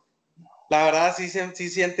 Pero la verdad sí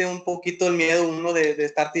siente un poquito el miedo uno de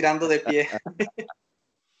estar tirando de pie.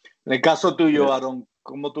 En el caso tuyo, Aaron,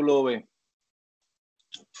 ¿cómo tú lo ves?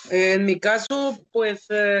 En mi caso, pues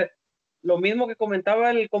lo mismo que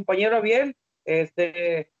comentaba el compañero Abiel,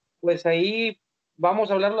 pues ahí vamos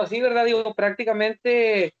a hablarlo así, ¿verdad? Digo,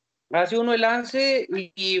 prácticamente hace uno el lance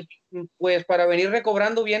y pues para venir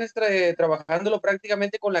recobrando bien, trabajándolo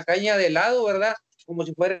prácticamente con la caña de lado, ¿verdad? Como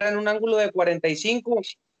si fuera en un ángulo de 45,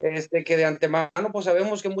 que de antemano pues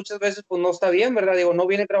sabemos que muchas veces pues no está bien, ¿verdad? Digo, no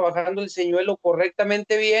viene trabajando el señuelo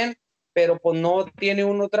correctamente bien, pero pues no tiene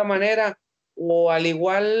una otra manera, o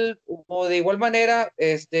de igual manera,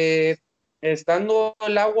 estando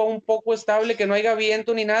el agua un poco estable, que no haya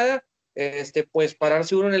viento ni nada, pues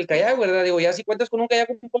pararse uno en el kayak, ¿verdad? Digo, ya si cuentas con un kayak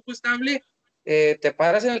un poco estable, te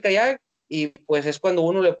paras en el kayak y pues es cuando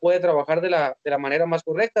uno le puede trabajar de la manera más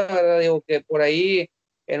correcta, ¿verdad? Digo, que por ahí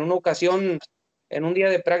en una ocasión, en un día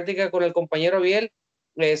de práctica con el compañero Abiel,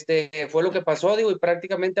 fue lo que pasó, digo, y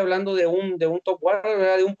prácticamente hablando de un top water,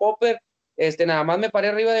 ¿verdad? De un popper, nada más me paré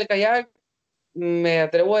arriba del kayak. Me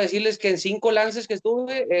atrevo a decirles que en 5 lances que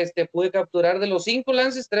estuve, pude capturar de los 5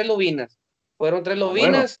 lances 3 lobinas. Fueron 3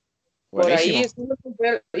 lobinas. Bueno, por ahí estuve,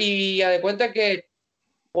 y ya de cuenta que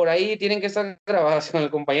por ahí tienen que estar grabadas con el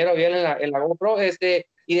compañero Abiel en la GoPro.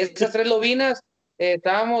 Y de esas 3 lobinas,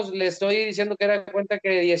 le estoy diciendo que era de cuenta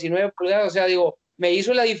que 19 pulgadas. O sea, digo, me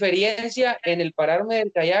hizo la diferencia en el pararme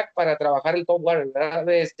del kayak para trabajar el top water, ¿verdad?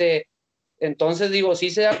 Entonces, digo, sí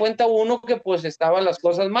se da cuenta uno que pues estaban las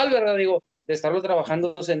cosas mal, ¿verdad? Digo, de estarlo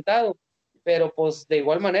trabajando sentado, pero pues de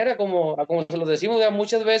igual manera, como se los decimos, ya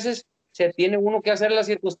muchas veces se tiene uno que hacer la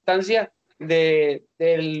circunstancia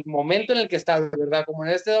del momento en el que está, ¿verdad? Como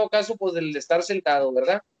en este caso, pues del estar sentado,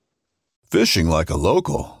 ¿verdad? Fishing like a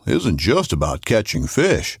local isn't just about catching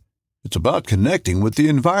fish. It's about connecting with the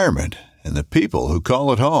environment and the people who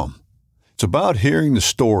call it home. It's about hearing the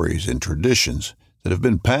stories and traditions that have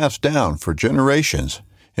been passed down for generations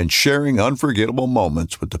and sharing unforgettable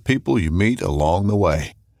moments with the people you meet along the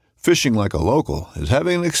way. Fishing like a local is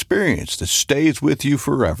having an experience that stays with you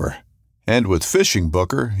forever. And with Fishing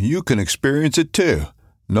Booker, you can experience it too,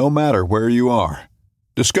 no matter where you are.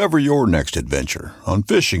 Discover your next adventure on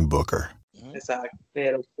Fishing Booker. Exacto.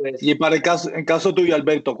 Pero pues, Y para el caso tuyo,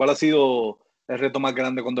 Alberto, ¿cuál ha sido el reto más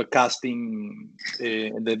grande cuando es casting,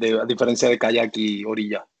 a diferencia de kayak y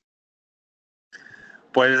orilla?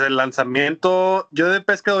 Pues el lanzamiento, yo de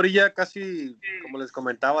pesca de orilla casi, como les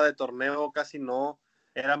comentaba, de torneo casi no,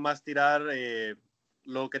 era más tirar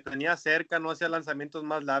lo que tenía cerca, no hacía lanzamientos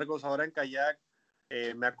más largos. Ahora en kayak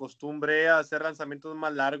me acostumbré a hacer lanzamientos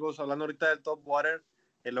más largos. Hablando ahorita del top water,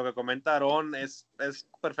 lo que comenta Aarón es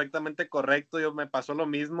perfectamente correcto. Yo me pasó lo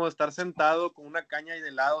mismo, estar sentado con una caña y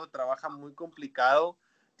de lado trabaja muy complicado.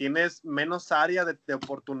 Tienes menos área de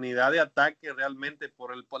oportunidad de ataque realmente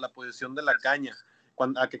por la posición de la caña.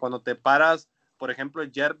 Cuando te paras, por ejemplo,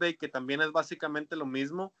 el jerkbait, que también es básicamente lo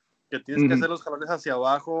mismo, que tienes que hacer los jalones hacia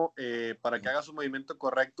abajo para que hagas un movimiento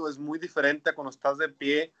correcto, es muy diferente a cuando estás de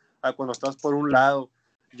pie, a cuando estás por un lado.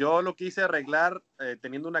 Yo lo quise arreglar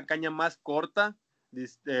teniendo una caña más corta,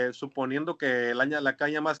 suponiendo que la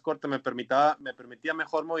caña más corta me permitía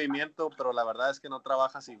mejor movimiento, pero la verdad es que no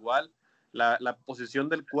trabajas igual. La posición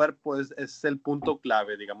del cuerpo es el punto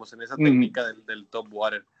clave, digamos, en esa técnica del top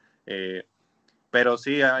water. Pero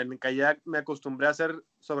sí, en kayak me acostumbré a hacer,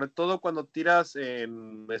 sobre todo cuando tiras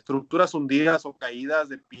en estructuras hundidas o caídas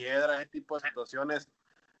de piedra, ese tipo de situaciones,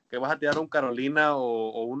 que vas a tirar un Carolina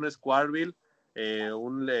o un Squarbill,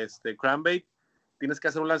 un crankbait, tienes que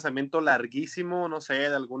hacer un lanzamiento larguísimo, no sé,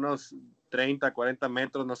 de algunos 30, 40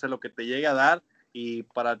 metros, no sé, lo que te llegue a dar, y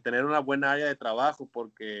para tener una buena área de trabajo,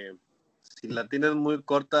 porque si la tienes muy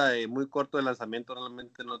corta, muy corto de lanzamiento,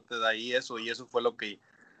 realmente no te da ahí eso, y eso fue lo que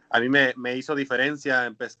a mí me hizo diferencia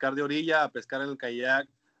en pescar de orilla, a pescar en el kayak,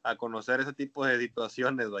 a conocer ese tipo de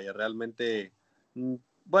situaciones, vaya, realmente,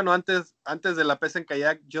 bueno, antes de la pesca en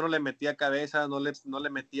kayak, yo no le metía cabeza, no le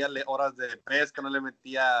metía horas de pesca, no le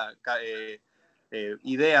metía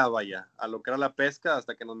idea, vaya, a lo que era la pesca,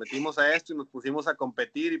 hasta que nos metimos a esto y nos pusimos a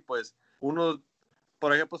competir, y pues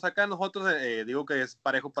por ejemplo, pues acá nosotros, digo que es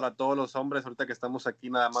parejo para todos los hombres, ahorita que estamos aquí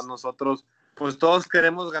nada más nosotros, pues todos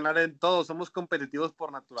queremos ganar en todo, somos competitivos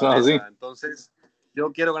por naturaleza. Entonces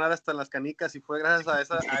yo quiero ganar hasta en las canicas, y fue gracias a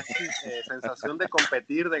esa sensación de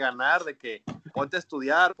competir, de ganar, de que ponte a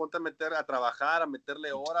estudiar, ponte a trabajar, a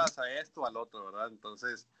meterle horas a esto, al otro, ¿verdad?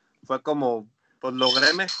 Entonces fue como, pues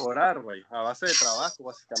logré mejorar, güey, a base de trabajo,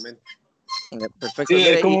 básicamente. Perfecto. Sí,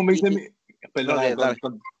 Mire, es como me dice perdón,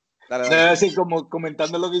 dale. debe decir, como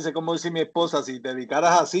comentando lo que dice, como dice mi esposa, si te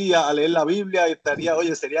dedicaras así a leer la Biblia,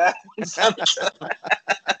 sería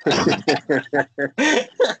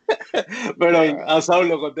Pero a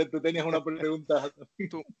Saulo, tú tenías una pregunta.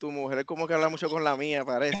 Tu mujer es como que habla mucho con la mía,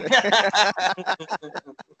 parece.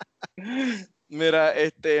 Mira,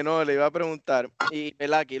 no, le iba a preguntar, y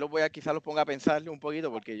aquí quizás lo ponga a pensar un poquito,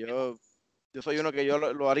 porque yo soy uno que yo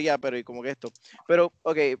lo haría, pero y como que esto. Pero,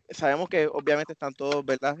 ok, sabemos que obviamente están todos,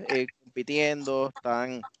 ¿verdad? Compitiendo,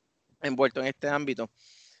 están envueltos en este ámbito.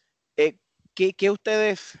 ¿Qué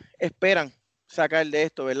ustedes esperan sacar de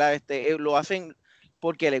esto, verdad? ¿Lo hacen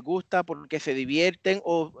porque les gusta, porque se divierten,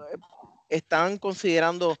 o están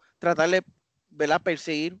considerando tratar de, ¿verdad?,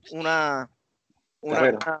 perseguir una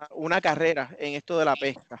carrera en esto de la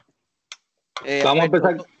pesca? Vamos Alberto,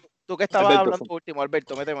 a empezar. tú que estabas Alberto, hablando último,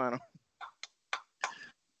 Alberto, mete mano.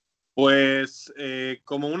 Pues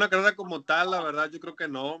como una carrera como tal, la verdad yo creo que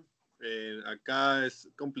no. Acá es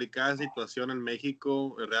complicada la situación en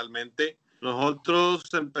México, realmente. Nosotros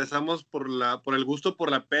empezamos por el gusto por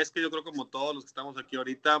la pesca, yo creo como todos los que estamos aquí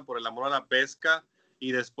ahorita, por el amor a la pesca,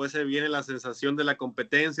 y después se viene la sensación de la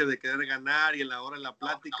competencia, de querer ganar, y en la hora de la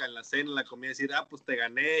plática, en la cena, en la comida, decir, pues te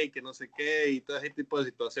gané, y que no sé qué, y todo ese tipo de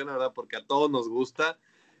situaciones, ¿verdad? Porque a todos nos gusta,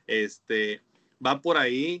 va por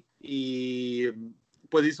ahí, y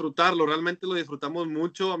pues disfrutarlo, realmente lo disfrutamos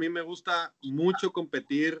mucho. A mí me gusta mucho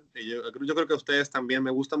competir, yo creo que a ustedes también,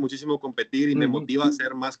 me gusta muchísimo competir, y me motiva a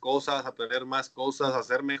hacer más cosas, a aprender más cosas, a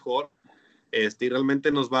ser mejor, y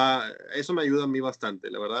realmente eso me ayuda a mí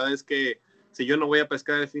bastante. La verdad es que si yo no voy a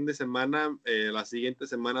pescar el fin de semana, la siguiente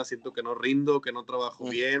semana siento que no rindo, que no trabajo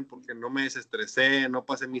bien, porque no me desestresé, no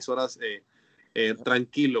pasé mis horas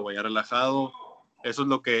tranquilo, vaya, relajado. Eso es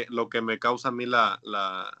lo que me causa a mí la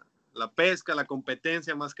pesca, la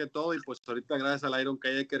competencia más que todo, y pues ahorita gracias al Iron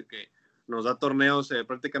Kayaker que nos da torneos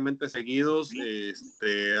prácticamente seguidos,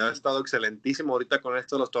 ha estado excelentísimo ahorita con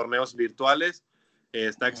esto de los torneos virtuales,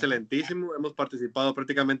 Está excelentísimo, hemos participado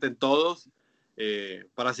prácticamente en todos,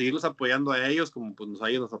 para seguirlos apoyando a ellos como pues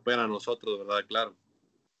ellos nos apoyan a nosotros, ¿verdad? Claro.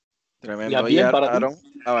 Tremendo. ¿Y bien para ti?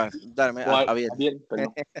 Aaron, dame, Abiel. Bien,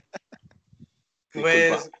 perdón.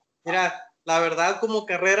 Pues, mira, la verdad como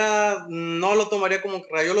carrera no lo tomaría como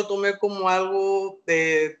carrera, yo lo tomé como algo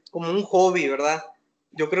como un hobby, ¿verdad?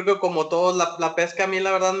 Yo creo que como todos, la pesca a mí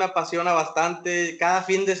la verdad me apasiona bastante. Cada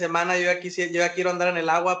fin de semana yo ya quiero andar en el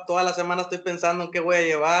agua, toda la semana estoy pensando en qué voy a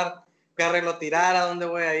llevar, qué arreglo tirar, a dónde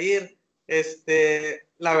voy a ir.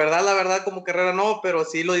 La verdad como carrera no, pero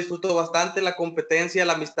sí lo disfruto bastante, la competencia,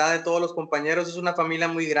 la amistad de todos los compañeros, es una familia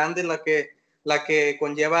muy grande la que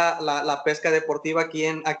conlleva la pesca deportiva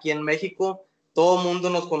aquí en México. Todo el mundo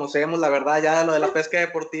nos conocemos, la verdad, ya lo de la pesca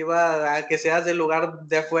deportiva, que seas del lugar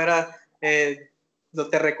de afuera, no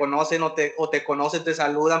te reconocen o te conocen, te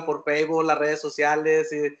saludan por Facebook, las redes sociales,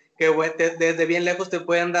 desde bien lejos te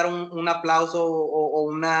pueden dar un aplauso o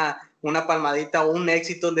una palmadita o un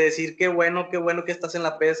éxito de decir qué bueno que estás en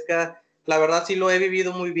la pesca. La verdad sí lo he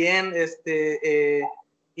vivido muy bien,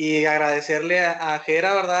 y agradecerle a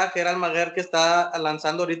Jera, ¿verdad? Jera Almaguer, que está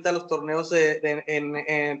lanzando ahorita los torneos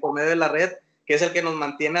por medio de la red, que es el que nos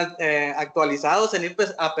mantiene actualizados en ir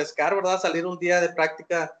a pescar, ¿verdad? Salir un día de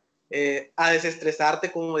práctica a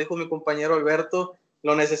desestresarte, como dijo mi compañero Alberto,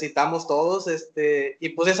 lo necesitamos todos, y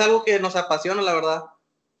pues es algo que nos apasiona, la verdad.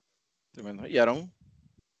 Tremendo. ¿Y Aaron?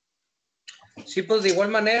 Sí, pues de igual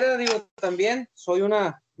manera, digo, también soy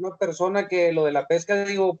una persona que lo de la pesca,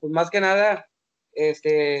 digo, pues más que nada,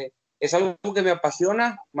 es algo que me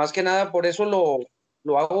apasiona, más que nada por eso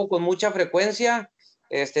lo hago con mucha frecuencia,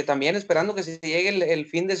 también esperando que se llegue el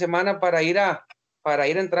fin de semana para ir a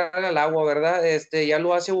entrar al agua, ¿verdad? Ya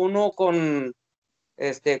lo hace uno con,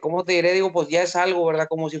 ¿cómo te diré? Digo, pues ya es algo, ¿verdad?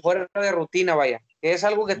 Como si fuera de rutina, vaya, que es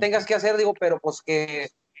algo que tengas que hacer, digo, pero pues que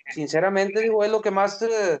sinceramente, digo, es lo que más...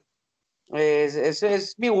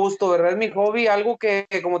 es mi gusto, ¿verdad? Es mi hobby, algo que,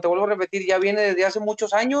 como te vuelvo a repetir, ya viene desde hace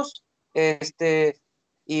muchos años,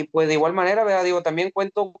 y pues de igual manera, ¿verdad? Digo, también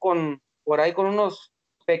cuento por ahí con unos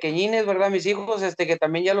pequeñines, ¿verdad? Mis hijos, que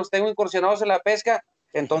también ya los tengo incursionados en la pesca,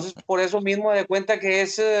 entonces por eso mismo me de cuenta que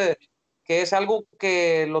es algo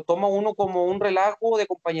que lo toma uno como un relajo de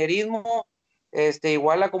compañerismo,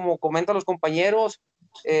 igual a como comentan los compañeros,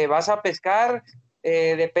 vas a pescar,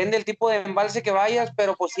 depende del tipo de embalse que vayas,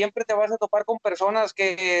 pero pues siempre te vas a topar con personas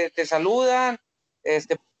que te saludan,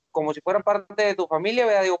 como si fueran parte de tu familia,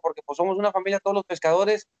 ¿verdad? Digo, porque pues somos una familia todos los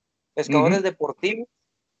pescadores deportivos,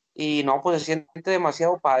 y no, pues se siente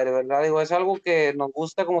demasiado padre, ¿verdad? Digo, es algo que nos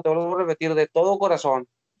gusta, como te vuelvo a repetir, de todo corazón.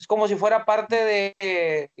 Es como si fuera parte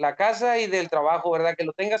de la casa y del trabajo, ¿verdad? Que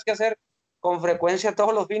lo tengas que hacer con frecuencia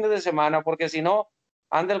todos los fines de semana, porque si no,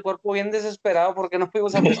 anda el cuerpo bien desesperado porque no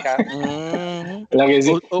fuimos a pescar. La que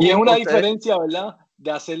sí. Y es una Ustedes- diferencia, ¿verdad?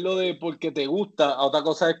 De hacerlo porque te gusta, a otra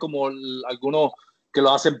cosa es como algunos que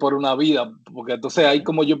lo hacen por una vida, porque entonces ahí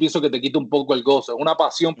como yo pienso que te quita un poco el gozo. Es una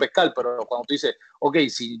pasión pescar, pero cuando tú dices, ok,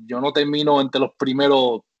 si yo no termino entre los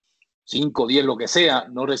primeros 5, 10, lo que sea,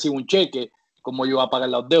 no recibo un cheque, ¿cómo yo voy a pagar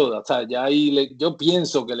las deudas? O sea, ya ahí yo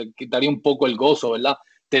pienso que le quitaría un poco el gozo, ¿verdad?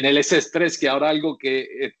 Tener ese estrés, que ahora algo que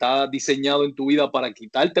está diseñado en tu vida para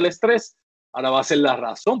quitarte el estrés, ahora va a ser la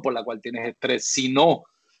razón por la cual tienes estrés, si no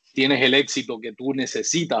tienes el éxito que tú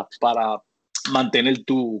necesitas para mantener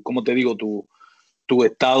como te digo, tu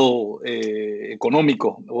estado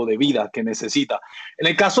económico o de vida que necesitas. En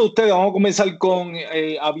el caso de ustedes, vamos a comenzar con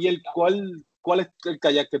Abiel. ¿Cuál es el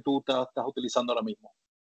kayak que tú estás utilizando ahora mismo?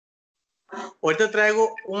 Ahorita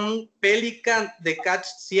traigo un Pelican de Catch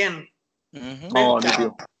 100. No,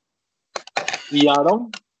 limpio. ¿Y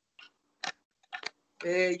Aaron?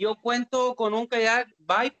 Yo cuento con un kayak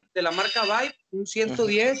Vibe, de la marca Vibe, un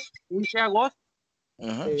 110, un Shea Ghost.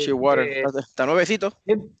 Shearwater. Está nuevecito.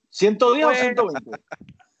 ¿110 o Pues, 120?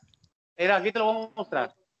 mira, aquí te lo voy a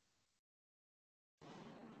mostrar.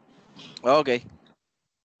 Ok.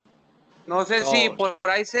 No sé si por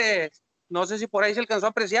ahí se alcanzó a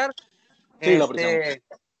apreciar. Sí, lo apreciamos.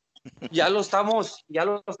 Ya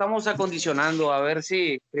lo estamos acondicionando, a ver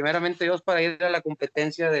si primeramente Dios para ir a la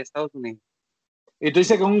competencia de Estados Unidos. ¿Y tú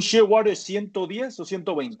dices que un Shearwater es 110 o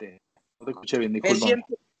 120? No te escuché bien, Es disculpa.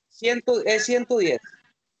 110.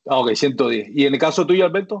 Ok, 110. ¿Y en el caso tuyo,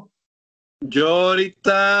 Alberto? Yo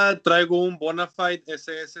ahorita traigo un Bonafide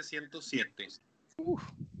SS107.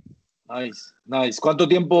 Nice. ¿Cuánto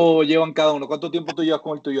tiempo llevan cada uno? ¿Cuánto tiempo tú llevas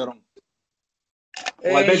con el tuyo, Aaron?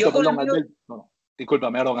 O Alberto, perdón, Alberto. No,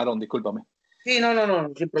 discúlpame, Aaron, discúlpame. Sí,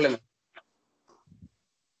 no, sin problema.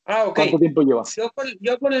 Ah, ok. ¿Cuánto tiempo llevas?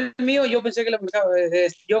 Yo con el mío, yo pensé que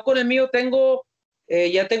yo con el mío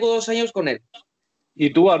ya tengo 2 años con él.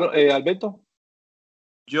 ¿Y tú, Alberto?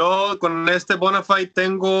 Yo con este Bonafide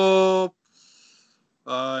tengo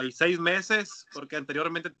 6 meses, porque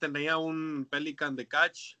anteriormente tenía un Pelican de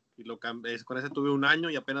catch y con ese tuve 1 año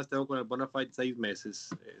y apenas tengo con el Bonafide 6 meses.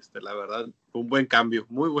 La verdad, fue un buen cambio,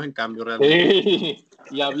 muy buen cambio realmente.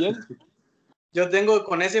 ¿Y a bien? Yo tengo,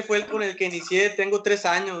 con ese fue con el que inicié, tengo 3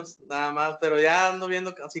 años nada más, pero ya ando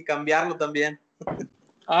viendo si cambiarlo también.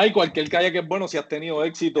 Ay, cualquier kayak es bueno si has tenido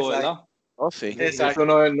éxito, Exacto. ¿verdad? Oh, sí. Exacto. Eso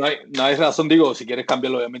no hay razón, digo, si quieres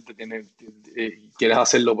cambiarlo, obviamente quieres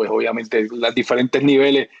hacerlo, pues obviamente los diferentes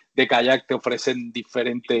niveles de kayak te ofrecen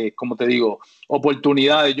diferentes, como te digo,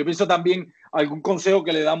 oportunidades. Yo pienso también algún consejo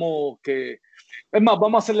que le damos es más,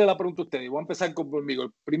 vamos a hacerle la pregunta a ustedes. Voy a empezar conmigo.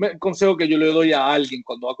 El primer consejo que yo le doy a alguien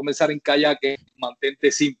cuando va a comenzar en kayak es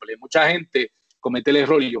mantente simple. Mucha gente comete el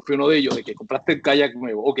error, y yo fui uno de ellos, de que compraste el kayak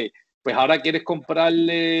nuevo. Ok, pues ahora quieres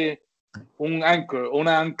comprarle un anchor,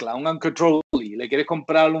 una ancla, un anchor trolley, le quieres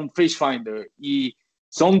comprar un fish finder, y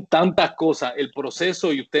son tantas cosas. El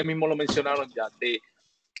proceso, y ustedes mismos lo mencionaron ya, de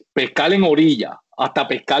pescar en orilla, hasta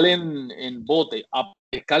pescar en bote, a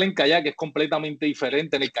pescar en kayak es completamente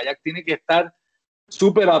diferente. En el kayak tiene que estar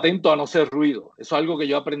súper atento a no hacer ruido. Eso es algo que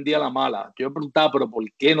yo aprendí a la mala. Yo me preguntaba, pero ¿por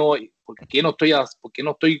qué no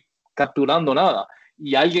estoy capturando nada?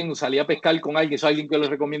 Y alguien salía a pescar con alguien, eso es alguien que les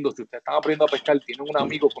recomiendo. Si ustedes están aprendiendo a pescar, tienen un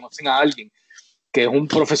amigo, conocen a alguien que es un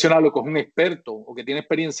profesional o que es un experto o que tiene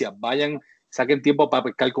experiencia, vayan, saquen tiempo para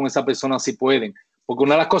pescar con esa persona si pueden. Porque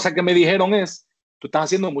una de las cosas que me dijeron es, tú estás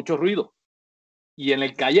haciendo mucho ruido. Y en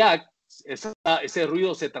el kayak, ese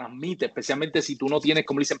ruido se transmite, especialmente si tú no tienes,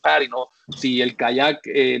 como dicen Patty, ¿no? Si el kayak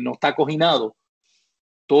no está coginado,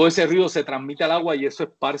 todo ese ruido se transmite al agua y eso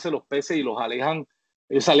esparce los peces y ellos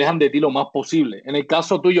se alejan de ti lo más posible. En el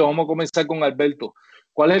caso tuyo, vamos a comenzar con Alberto.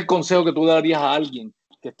 ¿Cuál es el consejo que tú darías a alguien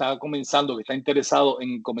que está comenzando, que está interesado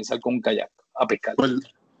en comenzar con un kayak a pescar?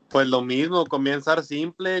 Pues lo mismo, comenzar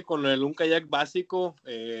simple con un kayak básico,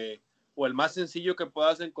 o el más sencillo que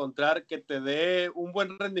puedas encontrar, que te dé un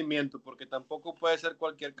buen rendimiento, porque tampoco puede ser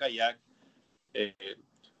cualquier kayak.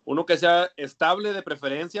 Uno que sea estable de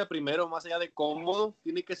preferencia, primero, más allá de cómodo,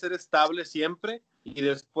 tiene que ser estable siempre y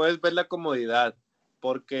después ver la comodidad,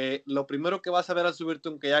 porque lo primero que vas a ver al subirte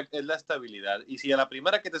un kayak es la estabilidad, y si a la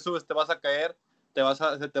primera que te subes te vas a caer,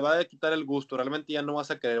 se te va a quitar el gusto, realmente ya no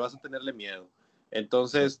vas a querer, vas a tenerle miedo.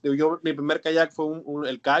 Entonces, mi primer kayak fue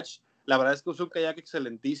el Catch. La verdad es que usé un kayak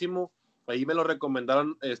excelentísimo. Ahí me lo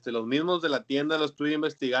recomendaron los mismos de la tienda, lo estuve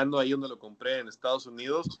investigando ahí donde lo compré en Estados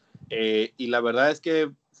Unidos. Y la verdad es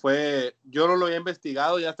que yo no lo había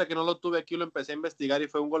investigado, y hasta que no lo tuve aquí lo empecé a investigar y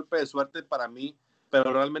fue un golpe de suerte para mí,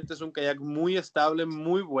 pero realmente es un kayak muy estable,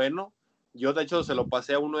 muy bueno. Yo de hecho se lo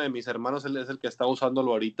pasé a uno de mis hermanos, él es el que está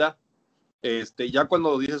usándolo ahorita. Ya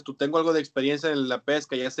cuando dices tú tengo algo de experiencia en la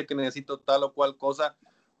pesca, ya sé que necesito tal o cual cosa,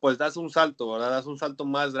 pues das un salto, ¿verdad? Das un salto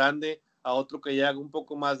más grande a otro que ya haga un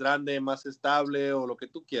poco más grande, más estable, o lo que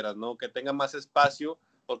tú quieras, ¿no? Que tenga más espacio,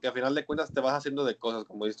 porque al final de cuentas te vas haciendo de cosas,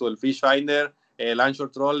 como dices tú, el fish finder, el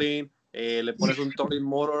anchor trolling, le pones un trolling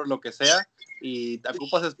motor, lo que sea, y te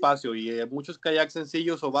ocupas espacio, y muchos kayaks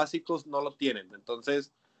sencillos o básicos no lo tienen.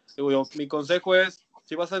 Entonces, mi consejo es,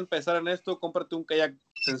 si vas a empezar en esto, cómprate un kayak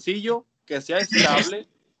sencillo, que sea estable,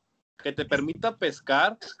 que te permita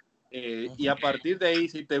pescar, y a partir de ahí,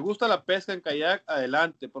 si te gusta la pesca en kayak,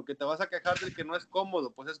 adelante, porque te vas a quejar de que no es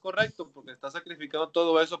cómodo. Pues es correcto, porque estás sacrificando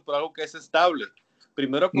todo eso por algo que es estable.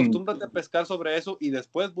 Primero acostúmbrate a pescar sobre eso y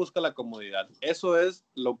después busca la comodidad. Eso es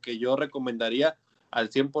lo que yo recomendaría al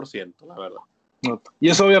 100%, la verdad. Y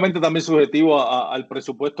eso obviamente también es subjetivo al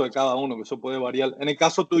presupuesto de cada uno, que eso puede variar. En el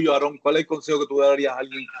caso tuyo, Aaron, ¿cuál es el consejo que tú darías a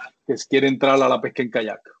alguien que quiere entrar a la pesca en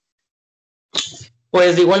kayak?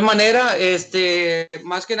 Pues de igual manera,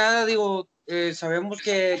 más que nada, digo, sabemos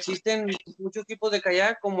que existen muchos tipos de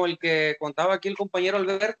kayak, como el que contaba aquí el compañero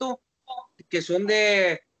Alberto, que son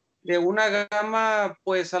de una gama,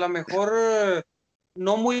 pues a lo mejor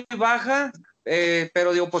no muy baja,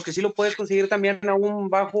 pero digo, pues que sí lo puedes conseguir también a un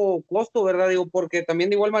bajo costo, ¿verdad? Digo, porque también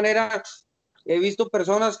de igual manera he visto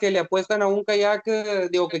personas que le apuestan a un kayak,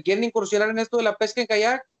 digo, que quieren incursionar en esto de la pesca en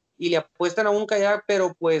kayak, y le apuestan a un kayak,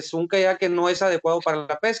 pero pues un kayak que no es adecuado para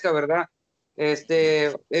la pesca, ¿verdad?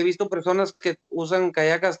 He visto personas que usan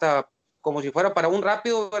kayak hasta como si fuera para un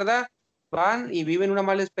rápido, ¿verdad? Van y viven una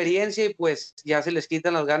mala experiencia y pues ya se les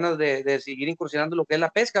quitan las ganas de seguir incursionando lo que es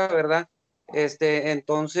la pesca, ¿verdad?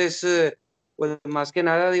 Entonces, pues más que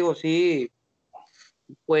nada, digo, sí,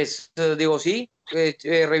 pues digo, sí,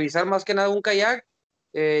 revisar más que nada un kayak.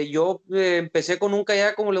 Yo empecé con un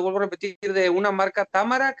kayak, como les vuelvo a repetir, de una marca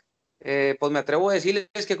Tamarack. Pues me atrevo a decirles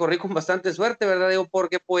que corrí con bastante suerte, ¿verdad? Digo,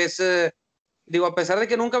 porque pues, digo, a pesar de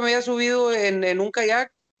que nunca me había subido en un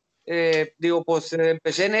kayak, pues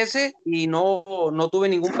empecé en ese y no tuve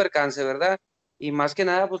ningún percance, ¿verdad? Y más que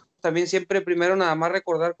nada, pues también siempre primero nada más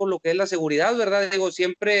recordar con lo que es la seguridad, ¿verdad? Digo,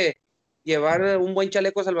 siempre llevar un buen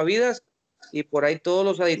chaleco salvavidas y por ahí todos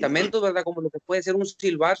los aditamentos, ¿verdad? Como lo que puede ser un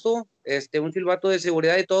silbato de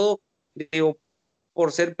seguridad y todo, digo,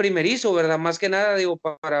 por ser primerizo, ¿verdad? Más que nada, digo,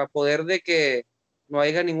 para poder de que no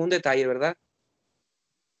haya ningún detalle, ¿verdad?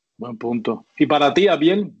 Buen punto. Y para ti,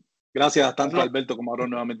 bien, gracias tanto No, Alberto como Aaron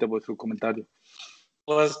nuevamente por sus comentarios.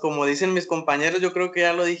 pues como dicen mis compañeros, yo creo que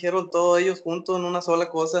ya lo dijeron todos ellos juntos en una sola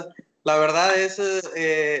cosa. La verdad es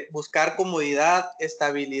buscar comodidad,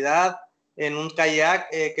 estabilidad en un kayak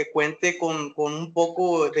que cuente con un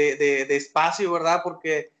poco de espacio, ¿verdad?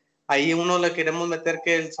 Porque ahí uno le queremos meter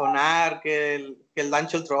que el sonar, que el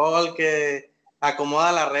launch control, que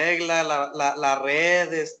acomoda la regla, la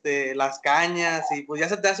red, las cañas, y pues ya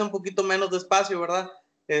se te hace un poquito menos de espacio, ¿verdad?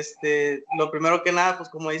 Lo primero que nada, pues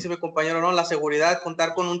como dice mi compañero, ¿no? La seguridad,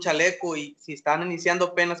 contar con un chaleco, y si están iniciando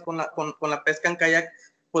apenas con la pesca en kayak,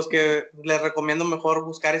 pues que les recomiendo mejor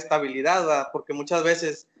buscar estabilidad, ¿verdad? Porque muchas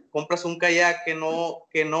veces compras un kayak que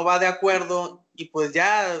no va de acuerdo y pues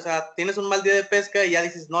ya, o sea, tienes un mal día de pesca y ya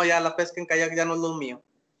dices, no, ya la pesca en kayak ya no es lo mío,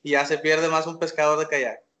 y ya se pierde más un pescador de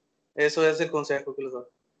kayak. Eso es el consejo que les doy.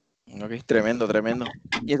 Ok, tremendo, tremendo.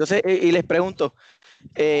 Y entonces, y les pregunto,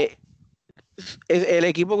 el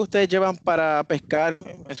equipo que ustedes llevan para pescar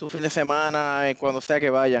en su fin de semana, cuando sea que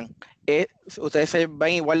vayan, ¿ustedes se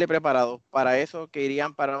van igual de preparados para eso que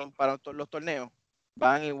irían para los torneos?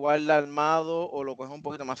 ¿Van igual de armados o lo cogen un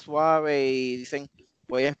poquito más suave y dicen,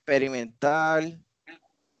 voy a experimentar,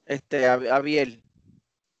 Abiel?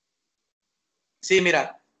 Sí,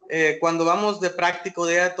 mira, cuando vamos de práctico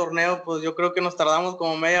día de torneo, pues yo creo que nos tardamos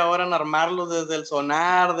como media hora en armarlo, desde el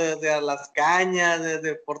sonar, desde a las cañas,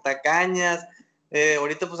 desde portacañas.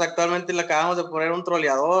 Ahorita pues actualmente le acabamos de poner un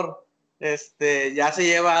troleador. Ya se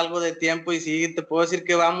lleva algo de tiempo y sí, te puedo decir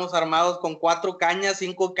que vamos armados con 4 cañas,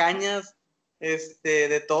 5 cañas,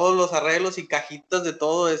 de todos los arreglos y cajitas de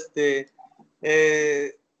todo. Es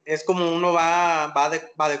como uno va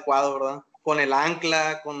adecuado, ¿verdad? Con el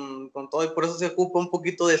ancla, con todo, y por eso se ocupa un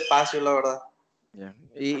poquito de espacio, la verdad. Yeah.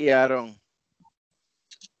 Y Aaron.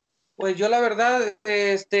 Pues yo la verdad,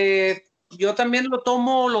 yo también lo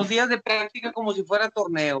tomo los días de práctica como si fuera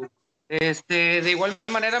torneo. De igual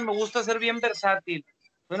manera me gusta ser bien versátil.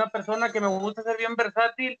 Soy una persona que me gusta ser bien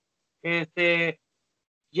versátil.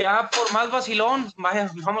 Ya por más vacilón,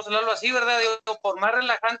 vamos a hablarlo así, ¿verdad? Digo, por más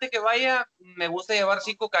relajante que vaya, me gusta llevar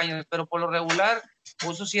 5 cañas, pero por lo regular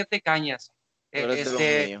uso 7 cañas. Tú eres de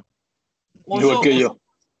los míos. Igual que yo.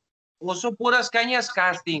 Uso puras cañas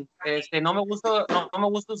casting. No me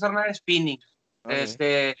gusta usar nada de spinning.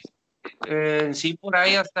 Okay. Sí, por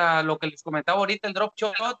ahí hasta lo que les comentaba ahorita, el drop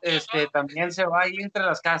shot, también se va ahí entre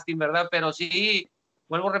las casting, ¿verdad? Pero sí,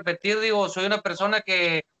 vuelvo a repetir, digo, soy una persona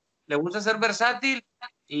que le gusta ser versátil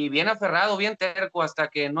y bien aferrado, bien terco, hasta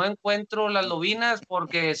que no encuentro las lobinas,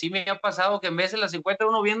 porque sí me ha pasado que en veces las encuentra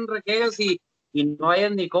uno bien requejas y no hay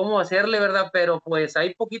ni cómo hacerle, ¿verdad? Pero pues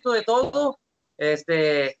hay poquito de todo,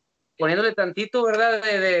 poniéndole tantito, ¿verdad?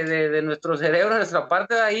 De nuestro cerebro, nuestra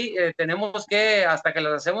parte de ahí, tenemos que, hasta que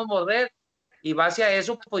las hacemos morder, y base a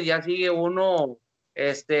eso, pues ya sigue uno,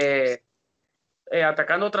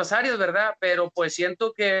 atacando otras áreas, ¿verdad? Pero pues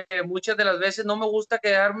siento que muchas de las veces no me gusta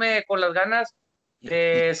quedarme con las ganas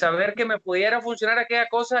de saber que me pudiera funcionar aquella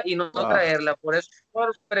cosa y no traerla. Por eso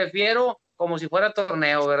prefiero como si fuera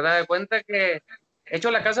torneo, ¿verdad? De cuenta que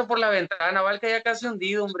echo la casa por la ventana, vale que ya casi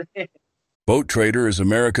hundido, hombre. Boat Trader is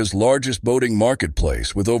America's largest boating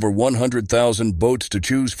marketplace with over 100,000 boats to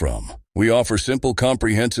choose from. We offer simple,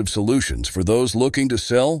 comprehensive solutions for those looking to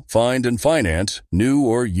sell, find, and finance new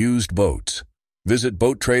or used boats. Visit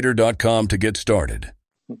BoatTrader.com to get started.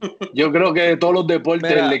 Yo creo que de todos los deportes,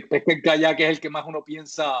 Mira, el pesca en kayak es el que más uno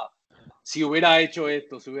piensa, si hubiera hecho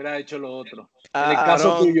esto, si hubiera hecho lo otro. En el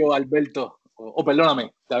caso Aaron, tuyo, Alberto,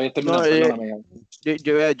 perdóname, te habías terminado, no, perdóname.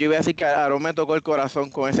 yo iba a decir que Aaron me tocó el corazón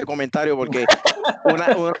con ese comentario, porque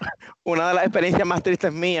una de las experiencias más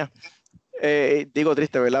tristes mías, digo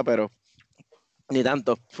triste, ¿verdad? Pero ni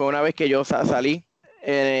tanto, fue una vez que yo salí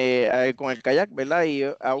con el kayak, ¿verdad? Y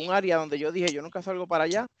a un área donde yo dije, yo nunca salgo para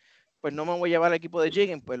allá, pues no me voy a llevar el equipo de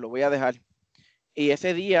jigging, pues lo voy a dejar. Y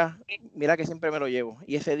ese día, mira que siempre me lo llevo,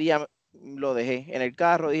 y ese día lo dejé en el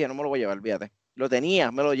carro, dije, no me lo voy a llevar, fíjate. Lo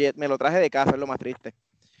tenía, me lo traje de casa, es lo más triste.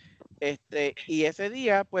 Y ese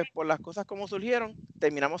día, pues por las cosas como surgieron,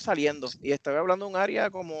 terminamos saliendo. Y estoy hablando de un área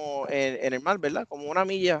como en el mar, ¿verdad? Como una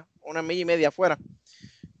milla y media afuera.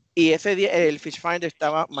 Y ese día el Fish Finder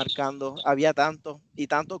estaba marcando, había tanto y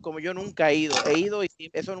tanto como yo nunca he ido y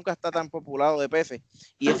eso nunca está tan populado de peces.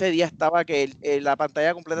 Y ese día estaba que la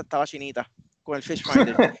pantalla completa estaba chinita con el Fish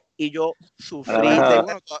Finder. Y yo sufrí,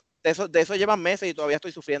 bueno, de eso llevan meses y todavía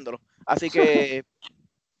estoy sufriéndolo. Así que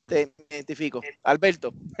te identifico.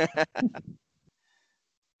 Alberto.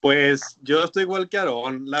 Pues yo estoy igual que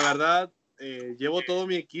Aarón. La verdad, llevo todo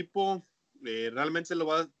mi equipo. Realmente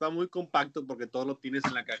va muy compacto porque todo lo tienes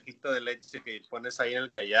en la cajita de leche que pones ahí en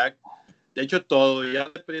el kayak. De hecho, todo, ya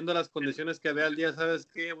dependiendo de las condiciones que vea el día, ¿sabes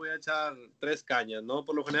qué? Voy a echar 3 cañas, ¿no?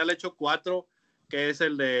 Por lo general he hecho 4, que es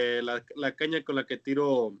el de la caña con la que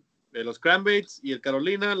tiro los crankbaits y el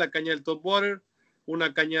Carolina, la caña del top water,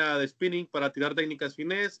 una caña de spinning para tirar técnicas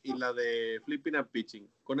finés y la de flipping and pitching.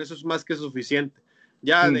 Con eso es más que suficiente.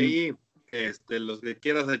 Ya de ahí, los que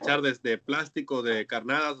quieras echar desde plástico, de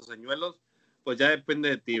carnadas o señuelos, pues ya depende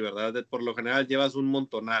de ti, ¿verdad? Por lo general llevas un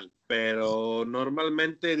montonal, pero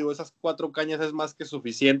normalmente, digo, esas 4 cañas es más que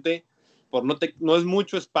suficiente, no es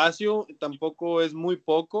mucho espacio, tampoco es muy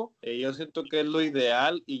poco, yo siento que es lo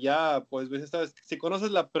ideal y ya, pues, ¿sabes? Si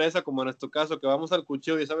conoces la presa, como en nuestro caso, que vamos al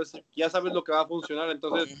cuchillo y ya sabes lo que va a funcionar,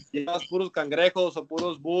 entonces llevas puros cangrejos o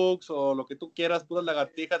puros bugs o lo que tú quieras, puras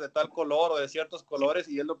lagartijas de tal color o de ciertos colores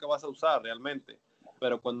y es lo que vas a usar realmente.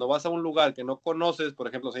 Pero cuando vas a un lugar que no conoces, por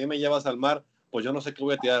ejemplo, si a mí me llevas al mar, pues yo no sé qué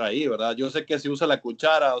voy a tirar ahí, ¿verdad? Yo sé que se usa la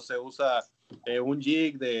cuchara o se usa un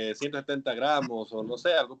jig de 170 gramos o no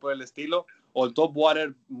sé, algo por el estilo, o el top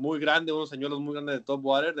water muy grande, unos señuelos muy grandes de top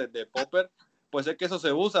water, de popper, pues sé que eso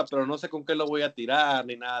se usa, pero no sé con qué lo voy a tirar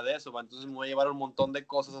ni nada de eso, ¿va? Entonces me voy a llevar un montón de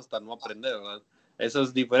cosas hasta no aprender, ¿verdad? Eso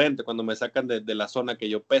es diferente cuando me sacan de la zona que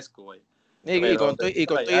yo pesco, güey. Y con todo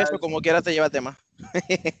eso, como quieras, te lleva tema.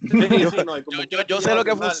 Yo sé lo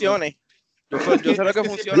que funcione. Yo sé lo que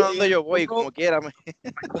funciona donde yo voy, como quiera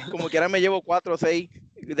me llevo 4 o 6,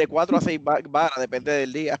 de 4 a 6 varas, depende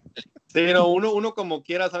del día. Sí, no, uno como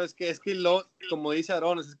quiera, ¿sabes qué? Es que como dice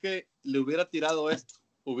Aaron, es que le hubiera tirado esto,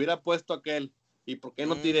 hubiera puesto aquel, y ¿por qué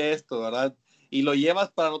no tiré esto, verdad? Y lo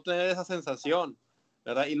llevas para no tener esa sensación,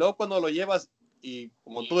 ¿verdad? Y luego cuando lo llevas, y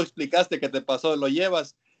como tú explicaste que te pasó, lo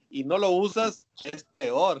llevas y no lo usas, es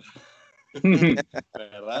peor.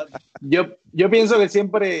 ¿Verdad? Yo pienso que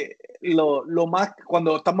siempre lo más,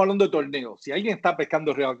 cuando estamos hablando de torneos, si alguien está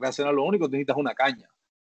pescando recreacional, lo único que necesitas es una caña.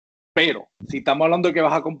 Pero si estamos hablando de que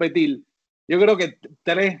vas a competir, yo creo que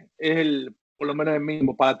 3 es por lo menos el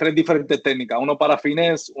mínimo, para 3 diferentes técnicas. Uno para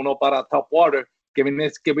finesse, uno para top water, que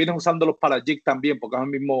vienes usándolos para jig también, porque es el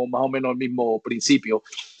mismo, más o menos el mismo principio.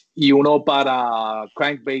 Y uno para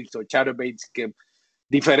crankbaits o chatterbaits, que es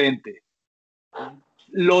diferente.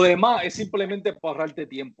 Lo demás es simplemente para ahorrarte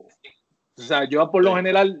tiempo. O sea, yo por lo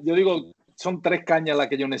general, yo digo, son 3 cañas las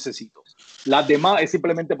que yo necesito. Las demás es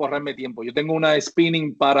simplemente por ahorrarme tiempo. Yo tengo una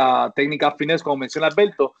spinning para técnicas finesse, como menciona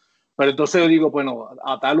Alberto, pero entonces yo digo, bueno,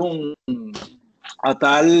 a tal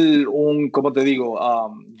un ¿cómo te digo?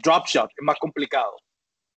 Drop shot, es más complicado.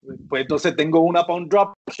 Pues entonces tengo una para un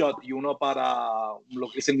drop shot y uno para lo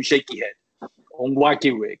que dicen un shaky head, un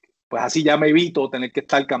wacky rig. Pues así ya me evito tener que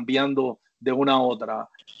estar cambiando de una a otra.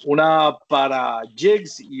 Una para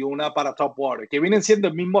jigs y una para top water, que vienen siendo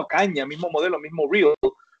el mismo caña, mismo modelo, mismo reel,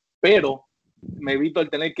 pero me evito el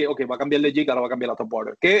tener que, ok, va a cambiar de jig, ahora va a cambiar la top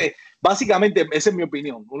water. Que básicamente, esa es mi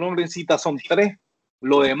opinión. Uno necesita son 3.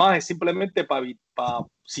 Lo demás es simplemente para,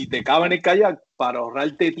 si te cabe en el kayak, para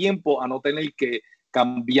ahorrarte tiempo a no tener que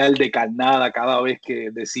cambiar de carnada cada vez que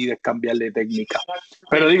decides cambiar de técnica.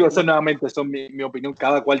 Pero digo, eso nuevamente, eso es mi opinión,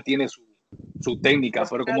 cada cual tiene su técnica,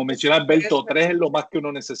 pero como menciona Alberto, 3 es lo más que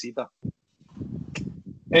uno necesita.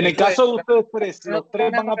 En el caso de ustedes 3, los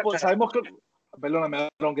 3 van a poder, sabemos que, perdóname,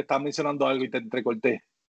 Aaron, que estaba mencionando algo y te entrecorté.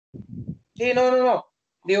 Sí, no.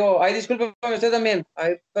 Digo, ay, discúlpeme usted también,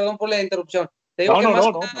 ay, perdón por la interrupción. Te digo que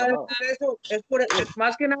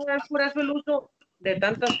más que nada es por eso el uso de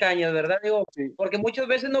tantas cañas, ¿verdad? Digo, porque muchas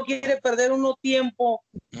veces no quiere perder uno tiempo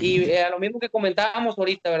y a lo mismo que comentábamos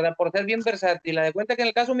ahorita, ¿verdad? Por ser bien versátil. La de cuenta que en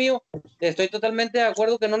el caso mío estoy totalmente de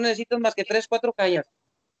acuerdo que no necesitas más que 3, 4 cañas.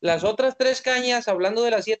 Las otras 3 cañas, hablando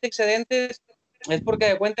de las 7 excedentes, es porque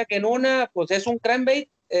de cuenta que en una, pues es un crankbait,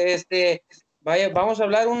 vamos a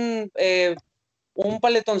hablar un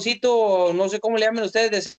paletoncito, no sé cómo le llaman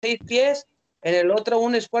ustedes, de 6 pies, en el otro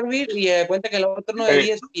un square bait y de cuenta que el otro uno de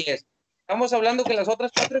 10 pies. Estamos hablando que las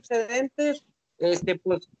otras 4 excedentes,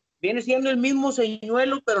 pues viene siendo el mismo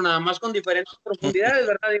señuelo, pero nada más con diferentes profundidades,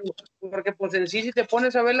 ¿verdad? Digo, porque pues en sí, si te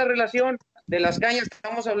pones a ver la relación de las cañas,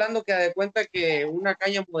 estamos hablando que de cuenta que una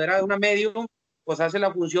caña moderada, una medium, pues hace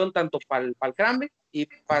la función tanto para el cranberry y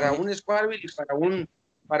para un square bait y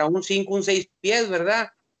para un 5, un 6 pies, ¿verdad?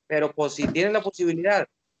 Pero pues si tienes la posibilidad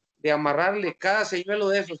de amarrarle cada señuelo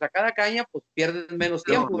de esos a cada caña, pues pierden menos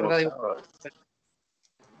tiempo, ¿verdad?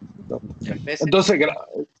 Entonces,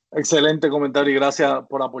 excelente comentario y gracias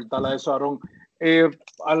por aportar a eso, Aarón.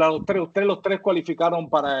 Ustedes los tres cualificaron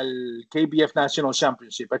para el KBF National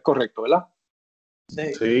Championship, es correcto, ¿verdad?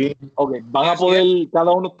 Sí. Ok, van a poder,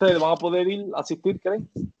 cada uno de ustedes van a poder asistir, ¿creen?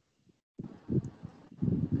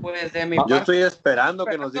 Pues de mi Yo parte, estoy esperando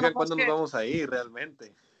que nos digan cuándo nos vamos a ir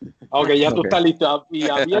realmente. Ok, ya tú estás listo. Y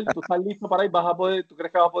Abiel, ¿tú estás listo para ir? ¿Vas a poder? ¿Tú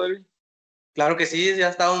crees que vas a poder ir? Claro que sí, ya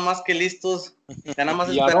estamos más que listos. Ya nada más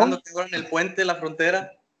 ¿Y esperando Aarón? que abran el puente, la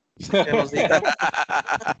frontera, que nos digan.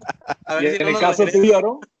 A ver ¿Y si en no el nos caso regresan. tuyo,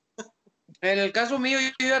 Aarón? en el caso mío,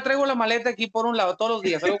 yo ya traigo la maleta aquí por un lado, todos los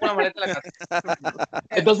días, salgo con la maleta a la casa.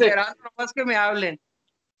 Entonces, Esperando nomás que me hablen.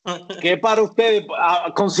 ¿qué para ustedes,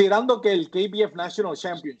 considerando que el KBF National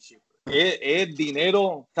Championship es dinero,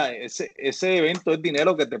 o sea, ese evento es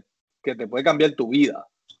dinero que te puede cambiar tu vida?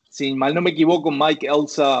 Si mal no me equivoco, Mike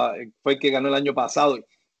Elsa fue el que ganó el año pasado.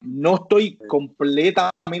 No estoy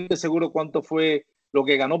completamente seguro cuánto fue lo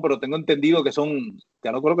que ganó, pero tengo entendido que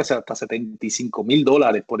ganó creo que hasta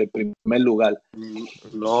 $75,000 por el primer lugar.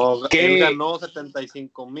 No, él ganó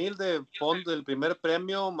 75,000 de fondo del primer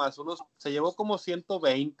premio, más se llevó como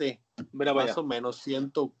 120, más o menos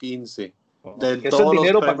 115 de todos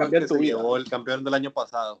los premios que se llevó el campeón del año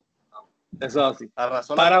pasado. Eso es así.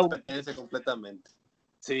 Arrasó la competencia completamente.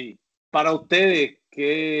 Sí. Para ustedes,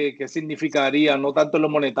 ¿qué significaría, no tanto en lo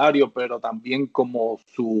monetario, pero también como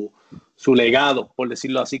su legado, por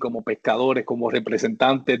decirlo así, como pescadores, como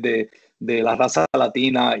representantes de la raza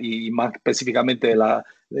latina y más específicamente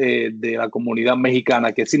de la comunidad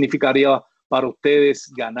mexicana? ¿Qué significaría para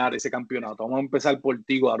ustedes ganar ese campeonato? Vamos a empezar por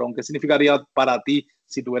ti, Aarón. ¿Qué significaría para ti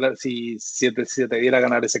si te diera a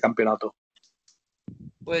ganar ese campeonato?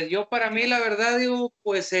 Pues yo para mí la verdad digo,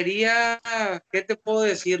 pues sería, ¿qué te puedo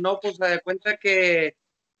decir? No, pues a de cuenta que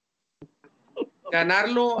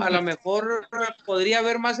ganarlo a lo mejor podría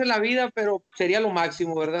haber más en la vida, pero sería lo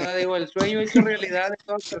máximo, ¿verdad? Digo, el sueño hecho realidad de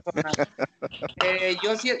todas personas.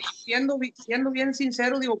 Yo siendo bien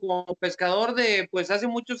sincero, digo, como pescador de pues hace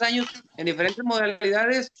muchos años en diferentes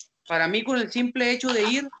modalidades, para mí con el simple hecho de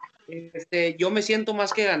ir, yo me siento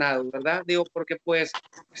más que ganado, ¿verdad? Digo, porque pues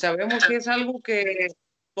sabemos que es algo que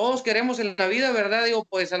todos queremos en la vida, ¿verdad? Digo,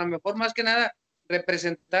 pues a lo mejor más que nada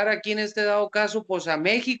representar aquí en este dado caso, pues a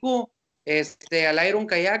México, al Iron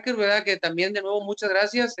Kayaker, ¿verdad? Que también de nuevo muchas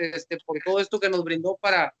gracias, por todo esto que nos brindó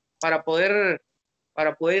para poder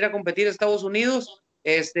ir a competir a Estados Unidos,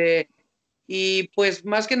 y pues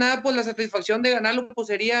más que nada, pues la satisfacción de ganarlo, pues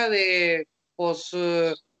sería pues,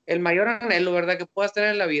 el mayor anhelo, ¿verdad? Que puedas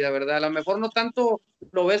tener en la vida, ¿verdad? A lo mejor no tanto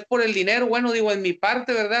lo ves por el dinero, bueno, digo, en mi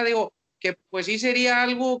parte, ¿verdad? Digo, que pues sí sería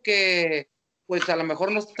algo que, pues a lo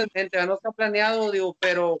mejor no está planeado, digo,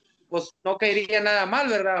 pero pues no caería nada mal,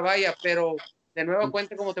 ¿verdad? Vaya, pero de nueva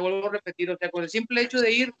cuenta, como te vuelvo a repetir, o sea, con el simple hecho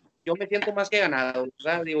de ir, yo me siento más que ganado,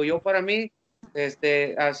 ¿verdad? Digo, yo para mí,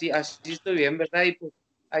 así estoy bien, ¿verdad? Y pues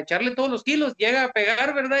a echarle todos los kilos, llega a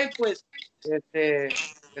pegar, ¿verdad? Y pues,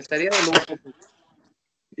 estaría de lujo. Pues.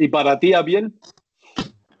 ¿Y para ti, Abiel?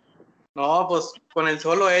 No, pues con el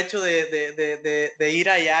solo hecho de ir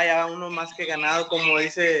allá, ya uno más que ganado, como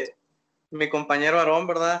dice mi compañero Aarón,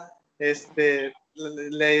 ¿verdad? Le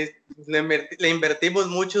invertimos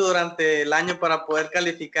mucho durante el año para poder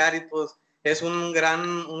calificar y pues es un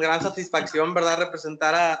gran satisfacción, ¿verdad?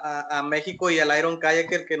 Representar a México y al Iron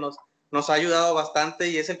Kayaker que nos ha ayudado bastante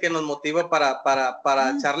y es el que nos motiva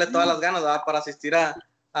para echarle todas las ganas, ¿verdad? Para asistir a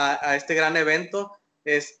este gran evento.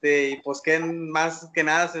 Y pues que más que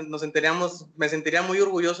nada me sentiría muy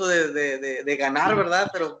orgulloso de ganar, ¿verdad?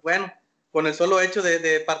 Pero bueno, con el solo hecho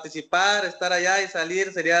de participar, estar allá y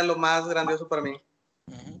salir sería lo más grandioso para mí.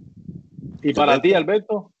 ¿Y para ti,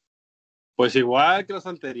 Alberto? Pues igual que los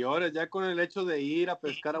anteriores, ya con el hecho de ir a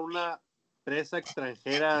pescar a una presa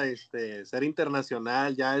extranjera, ser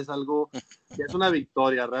internacional, ya es algo, ya es una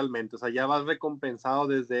victoria realmente, o sea, ya vas recompensado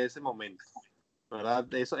desde ese momento,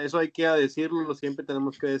 ¿verdad? Eso hay que decirlo, siempre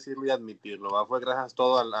tenemos que decirlo y admitirlo, ¿verdad? Fue gracias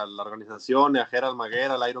todo a la organización, a Gerald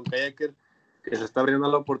Maguera, al Iron Kayaker, que se está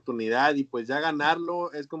abriendo la oportunidad y pues ya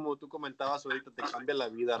ganarlo es como tú comentabas ahorita, te cambia la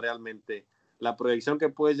vida realmente, la proyección que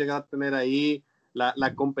puedes llegar a tener ahí,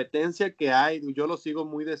 la competencia que hay, yo lo sigo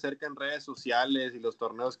muy de cerca en redes sociales y los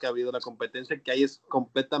torneos que ha habido, la competencia que hay es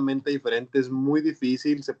completamente diferente, es muy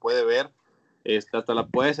difícil, se puede ver, hasta la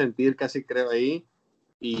puedes sentir casi creo ahí,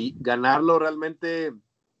 y ganarlo realmente,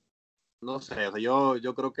 no sé, o sea,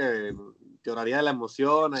 yo creo que lloraría de la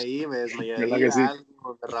emoción ahí, me desmayaría, sí?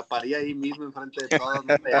 algo, me raparía ahí mismo enfrente de todos,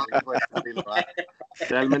 no sé,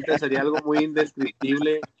 realmente sería algo muy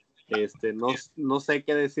indescriptible. No sé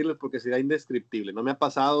qué decirles porque sería indescriptible. No me ha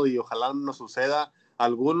pasado y ojalá no nos suceda.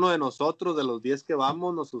 Alguno de nosotros, de los 10 que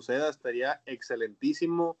vamos, nos suceda, estaría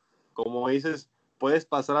excelentísimo. Como dices, puedes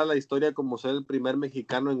pasar a la historia como ser el primer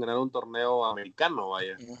mexicano en ganar un torneo americano,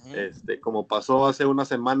 vaya. Como pasó hace unas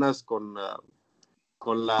semanas con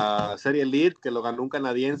la serie Elite, que lo ganó un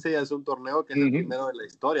canadiense y hace un torneo que es el primero de la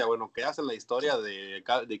historia. Bueno, que hace en la historia de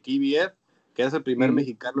KBF, que es el primer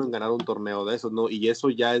mexicano en ganar un torneo de esos, ¿no? Y eso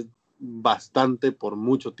ya es bastante por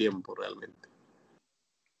mucho tiempo, realmente.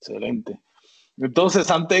 Excelente. Entonces,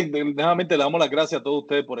 antes, nuevamente le damos las gracias a todos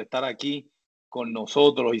ustedes por estar aquí con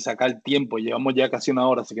nosotros y sacar tiempo. Llevamos ya casi una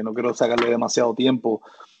hora, así que no quiero sacarle demasiado tiempo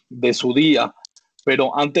de su día.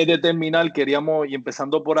 Pero antes de terminar, queríamos, y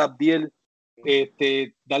empezando por Abdiel,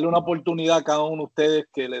 darle una oportunidad a cada uno de ustedes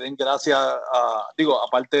que le den gracias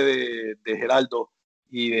aparte de Geraldo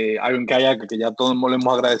y de Iron Kayak, que ya todos le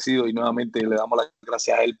hemos agradecido y nuevamente le damos las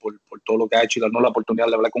gracias a él por todo lo que ha hecho y darnos la oportunidad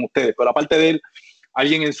de hablar con ustedes. Pero aparte de él,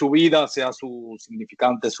 alguien en su vida, sea su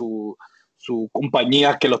significante, su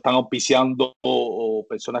compañías que lo están auspiciando o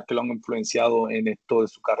personas que lo han influenciado en esto de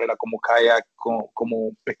su carrera como kayak,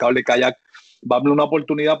 como pescador de kayak, va a haber una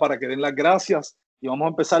oportunidad para que den las gracias. Y vamos a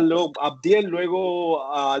empezar luego a Abdiel, luego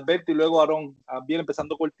a Alberto y luego a Aarón. Abdiel,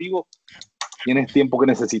 empezando contigo, tienes tiempo que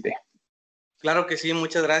necesites. Claro que sí,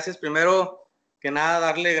 muchas gracias. Primero que nada,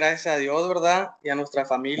 darle gracias a Dios, ¿verdad? Y a nuestra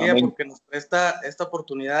familia. Amén. Porque nos presta esta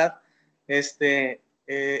oportunidad.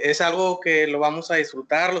 Es algo que lo vamos a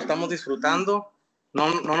disfrutar, lo estamos disfrutando.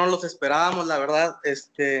 No nos los esperábamos, la verdad.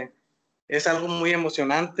 Es algo muy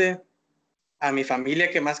emocionante. A mi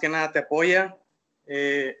familia, que más que nada te apoya.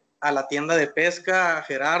 A la tienda de pesca, a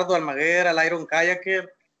Gerardo, al Maguer, al Iron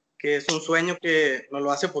Kayaker, que es un sueño que nos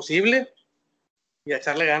lo hace posible, y a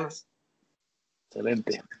echarle ganas.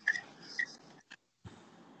 Excelente.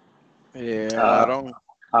 Aarón.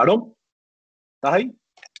 ¿Aarón? ¿Estás ahí?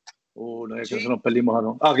 No es que sí. Nos perdimos,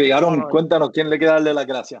 Aarón. Ok, Aarón, cuéntanos, ¿quién le quiere darle las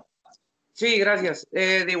gracias? Sí, gracias.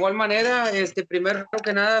 De igual manera, primero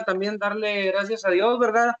que nada, también darle gracias a Dios,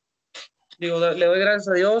 ¿verdad? Le doy gracias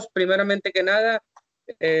a Dios, primeramente que nada.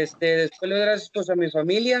 Después le doy gracias pues a mi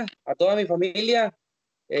familia, a toda mi familia,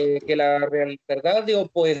 que la verdad,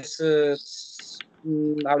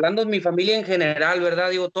 hablando de mi familia en general,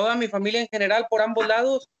 ¿verdad? Toda mi familia en general por ambos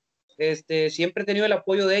lados, siempre he tenido el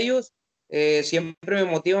apoyo de ellos, siempre me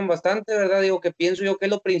motivan bastante, ¿verdad? Que pienso yo que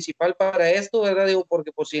es lo principal para esto, ¿verdad?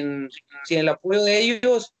 Porque pues sin el apoyo de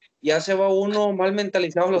ellos ya se va uno mal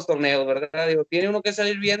mentalizado en los torneos, ¿verdad? Tiene uno que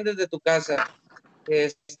salir bien desde tu casa.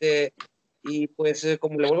 Y pues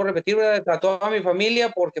como le vuelvo a repetir, ¿verdad? A toda mi familia,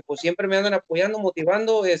 porque pues siempre me andan apoyando,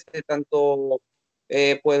 motivando, tanto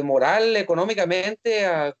pues moral,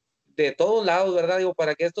 económicamente, de todos lados, ¿verdad?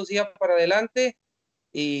 Para que esto siga para adelante.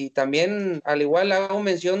 Y también al igual hago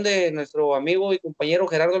mención de nuestro amigo y compañero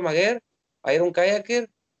Gerardo Almaguer, Iron Kayaker,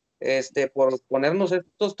 por ponernos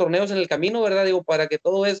estos torneos en el camino, ¿verdad? Para que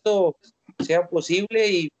todo esto sea posible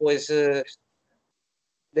y pues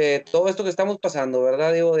de todo esto que estamos pasando,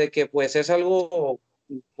 ¿verdad? De que pues es algo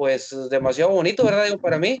pues demasiado bonito, ¿verdad?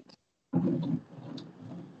 Para mí.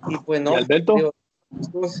 Y pues no. ¿Y Alberto?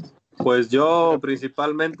 Pues yo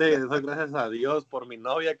principalmente doy gracias a Dios por mi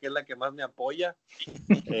novia, que es la que más me apoya,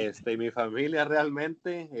 y mi familia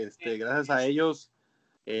realmente, gracias a ellos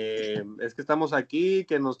es que estamos aquí,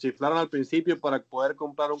 que nos chiflaron al principio para poder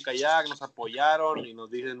comprar un kayak, nos apoyaron y nos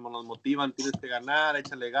nos motivan, tienes que ganar,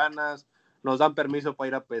 échale ganas, nos dan permiso para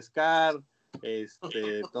ir a pescar,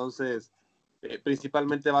 entonces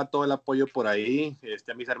principalmente va todo el apoyo por ahí,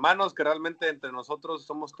 a mis hermanos, que realmente entre nosotros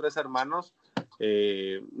somos 3 hermanos,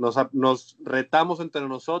 nos retamos entre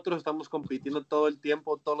nosotros, estamos compitiendo todo el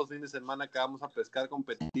tiempo, todos los fines de semana que vamos a pescar,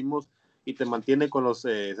 competimos y te mantiene con los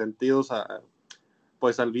sentidos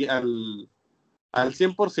pues al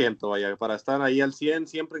 100%, vaya, para estar ahí al 100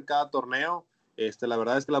 siempre en cada torneo. La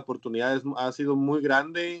verdad es que la oportunidad ha sido muy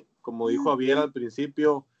grande, como dijo Abiel al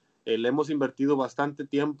principio, le hemos invertido bastante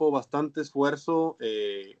tiempo, bastante esfuerzo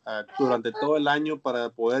durante todo el año para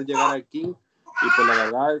poder llegar aquí, y pues la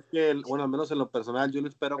verdad es que, bueno, al menos en lo personal yo lo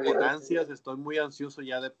espero con ansias, estoy muy ansioso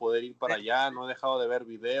ya de poder ir para allá, no he dejado de ver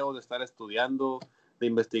videos, de estar estudiando, de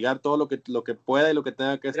investigar todo lo que pueda y lo que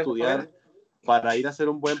tenga que estudiar para ir a hacer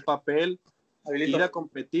un buen papel, ir a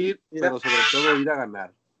competir, pero sobre todo ir a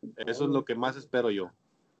ganar. Eso es lo que más espero yo.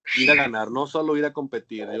 Ir a ganar, no solo ir a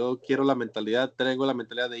competir. Yo tengo la mentalidad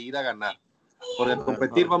de ir a ganar. Porque a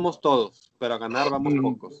competir vamos todos, pero a ganar vamos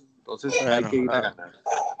pocos. Entonces hay que ir a ganar.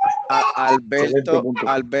 Alberto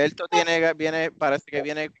parece que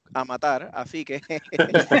viene a matar, así que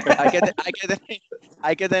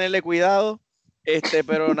hay que tenerle cuidado.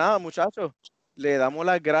 Pero nada, muchachos, le damos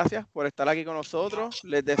las gracias por estar aquí con nosotros.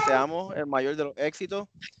 Les deseamos el mayor de los éxitos.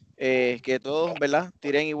 Que todos, ¿verdad?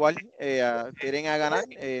 Tiren igual, tiren a ganar,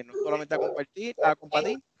 no solamente a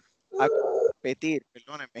competir,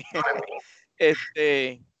 perdónenme.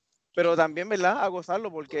 Pero también, ¿verdad? A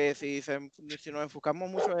gozarlo, porque si nos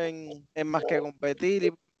enfocamos mucho en más que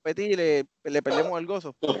competir, le perdemos el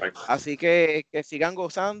gozo. Así que sigan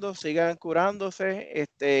gozando, sigan curándose,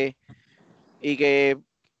 y que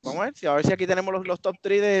vamos a ver si aquí tenemos los top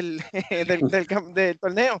 3 del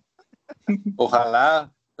torneo.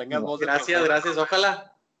 Ojalá. Gracias,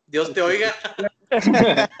 ojalá. Dios te oiga.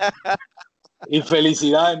 Y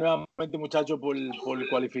felicidades nuevamente, muchachos, por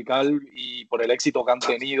cualificar y por el éxito que han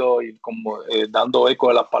tenido. Y como dando eco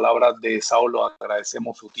de las palabras de Saulo,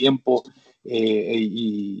 agradecemos su tiempo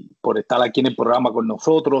y por estar aquí en el programa con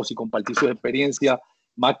nosotros y compartir sus experiencias.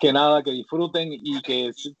 Más que nada, que disfruten y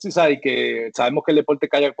que, que sabemos que el deporte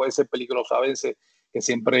kayak puede ser peligroso a veces, que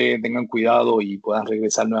siempre tengan cuidado y puedan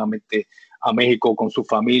regresar nuevamente a México con sus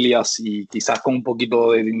familias y quizás con un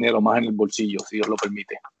poquito de dinero más en el bolsillo, si Dios lo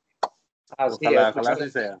permite. Ojalá así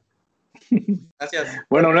sea. Gracias.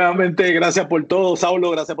 Bueno, nuevamente, gracias por todo, Saulo,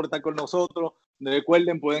 gracias por estar con nosotros.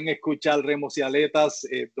 Recuerden, pueden escuchar Remos y Aletas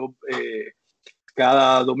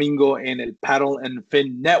cada domingo en el Paddle and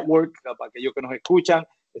Fin Network. Para aquellos que nos escuchan,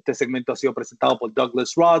 este segmento ha sido presentado por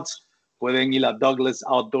Douglas Rods. Pueden ir a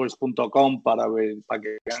douglasoutdoors.com para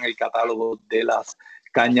que vean el catálogo de las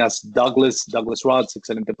cañas Douglas Rods,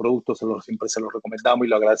 excelente producto, siempre se los recomendamos y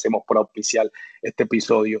lo agradecemos por auspiciar este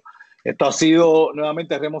episodio. Esto ha sido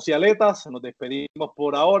nuevamente Remos y Aletas, nos despedimos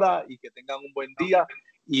por ahora y que tengan un buen día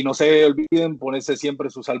y no se olviden ponerse siempre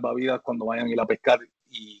sus salvavidas cuando vayan a ir a pescar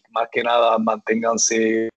y más que nada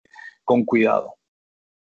manténganse con cuidado.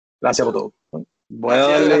 Gracias por todo. Voy a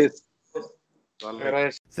darles...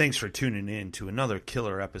 Thanks for tuning in to another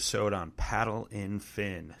killer episode on Paddle and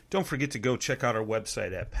Fin. Don't forget to go check out our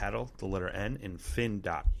website at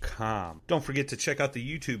paddle_and_fin.com. Don't forget to check out the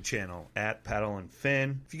YouTube channel at Paddle and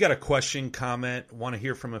Fin. If you got a question, comment, want to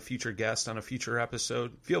hear from a future guest on a future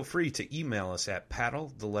episode, feel free to email us at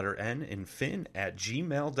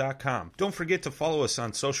paddle_and_fin@gmail.com. Don't forget to follow us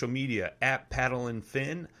on social media at Paddle and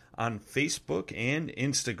Fin on Facebook and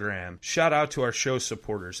Instagram. Shout out to our show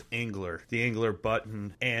supporters, Angler. The Angler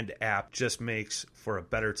button and app just makes for a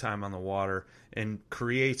better time on the water and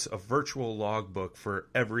creates a virtual logbook for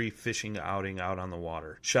every fishing outing out on the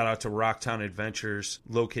water. Shout out to Rocktown Adventures,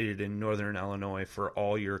 located in northern Illinois, for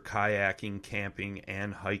all your kayaking, camping,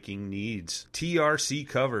 and hiking needs. TRC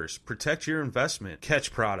Covers, protect your investment.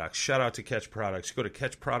 Catch Products, shout out to Catch Products. Go to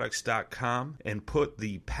catchproducts.com and put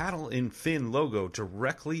the Paddle and Fin logo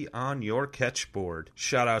directly on your catch board.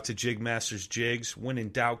 Shout out to Jigmasters Jigs. When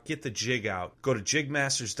in doubt, get the jig out. Go to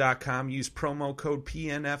jigmasters.com, use promo code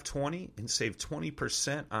PNF20 and save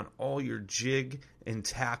 20% on all your jig and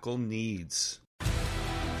tackle needs.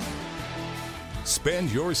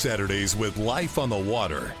 Spend your Saturdays with life on the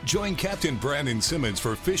water. Join Captain Brandon Simmons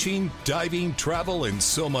for fishing, diving, travel, and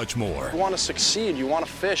so much more. You want to succeed, you want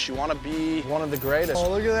to fish, you want to be one of the greatest.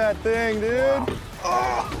 Oh, look at that thing, dude.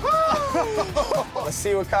 Wow. Oh. Let's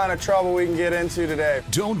see what kind of trouble we can get into today.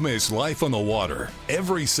 Don't miss Life on the Water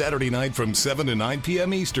every Saturday night from 7 to 9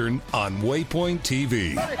 p.m. Eastern on Waypoint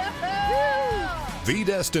TV. The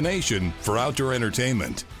destination for outdoor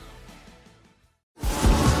entertainment.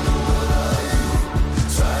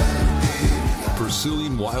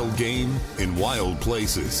 Pursuing wild game in wild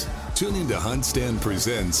places. Tune in to Hunt Stand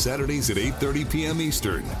Presents Saturdays at 8:30 p.m.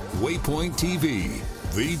 Eastern. Waypoint TV,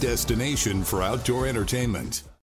 the destination for outdoor entertainment.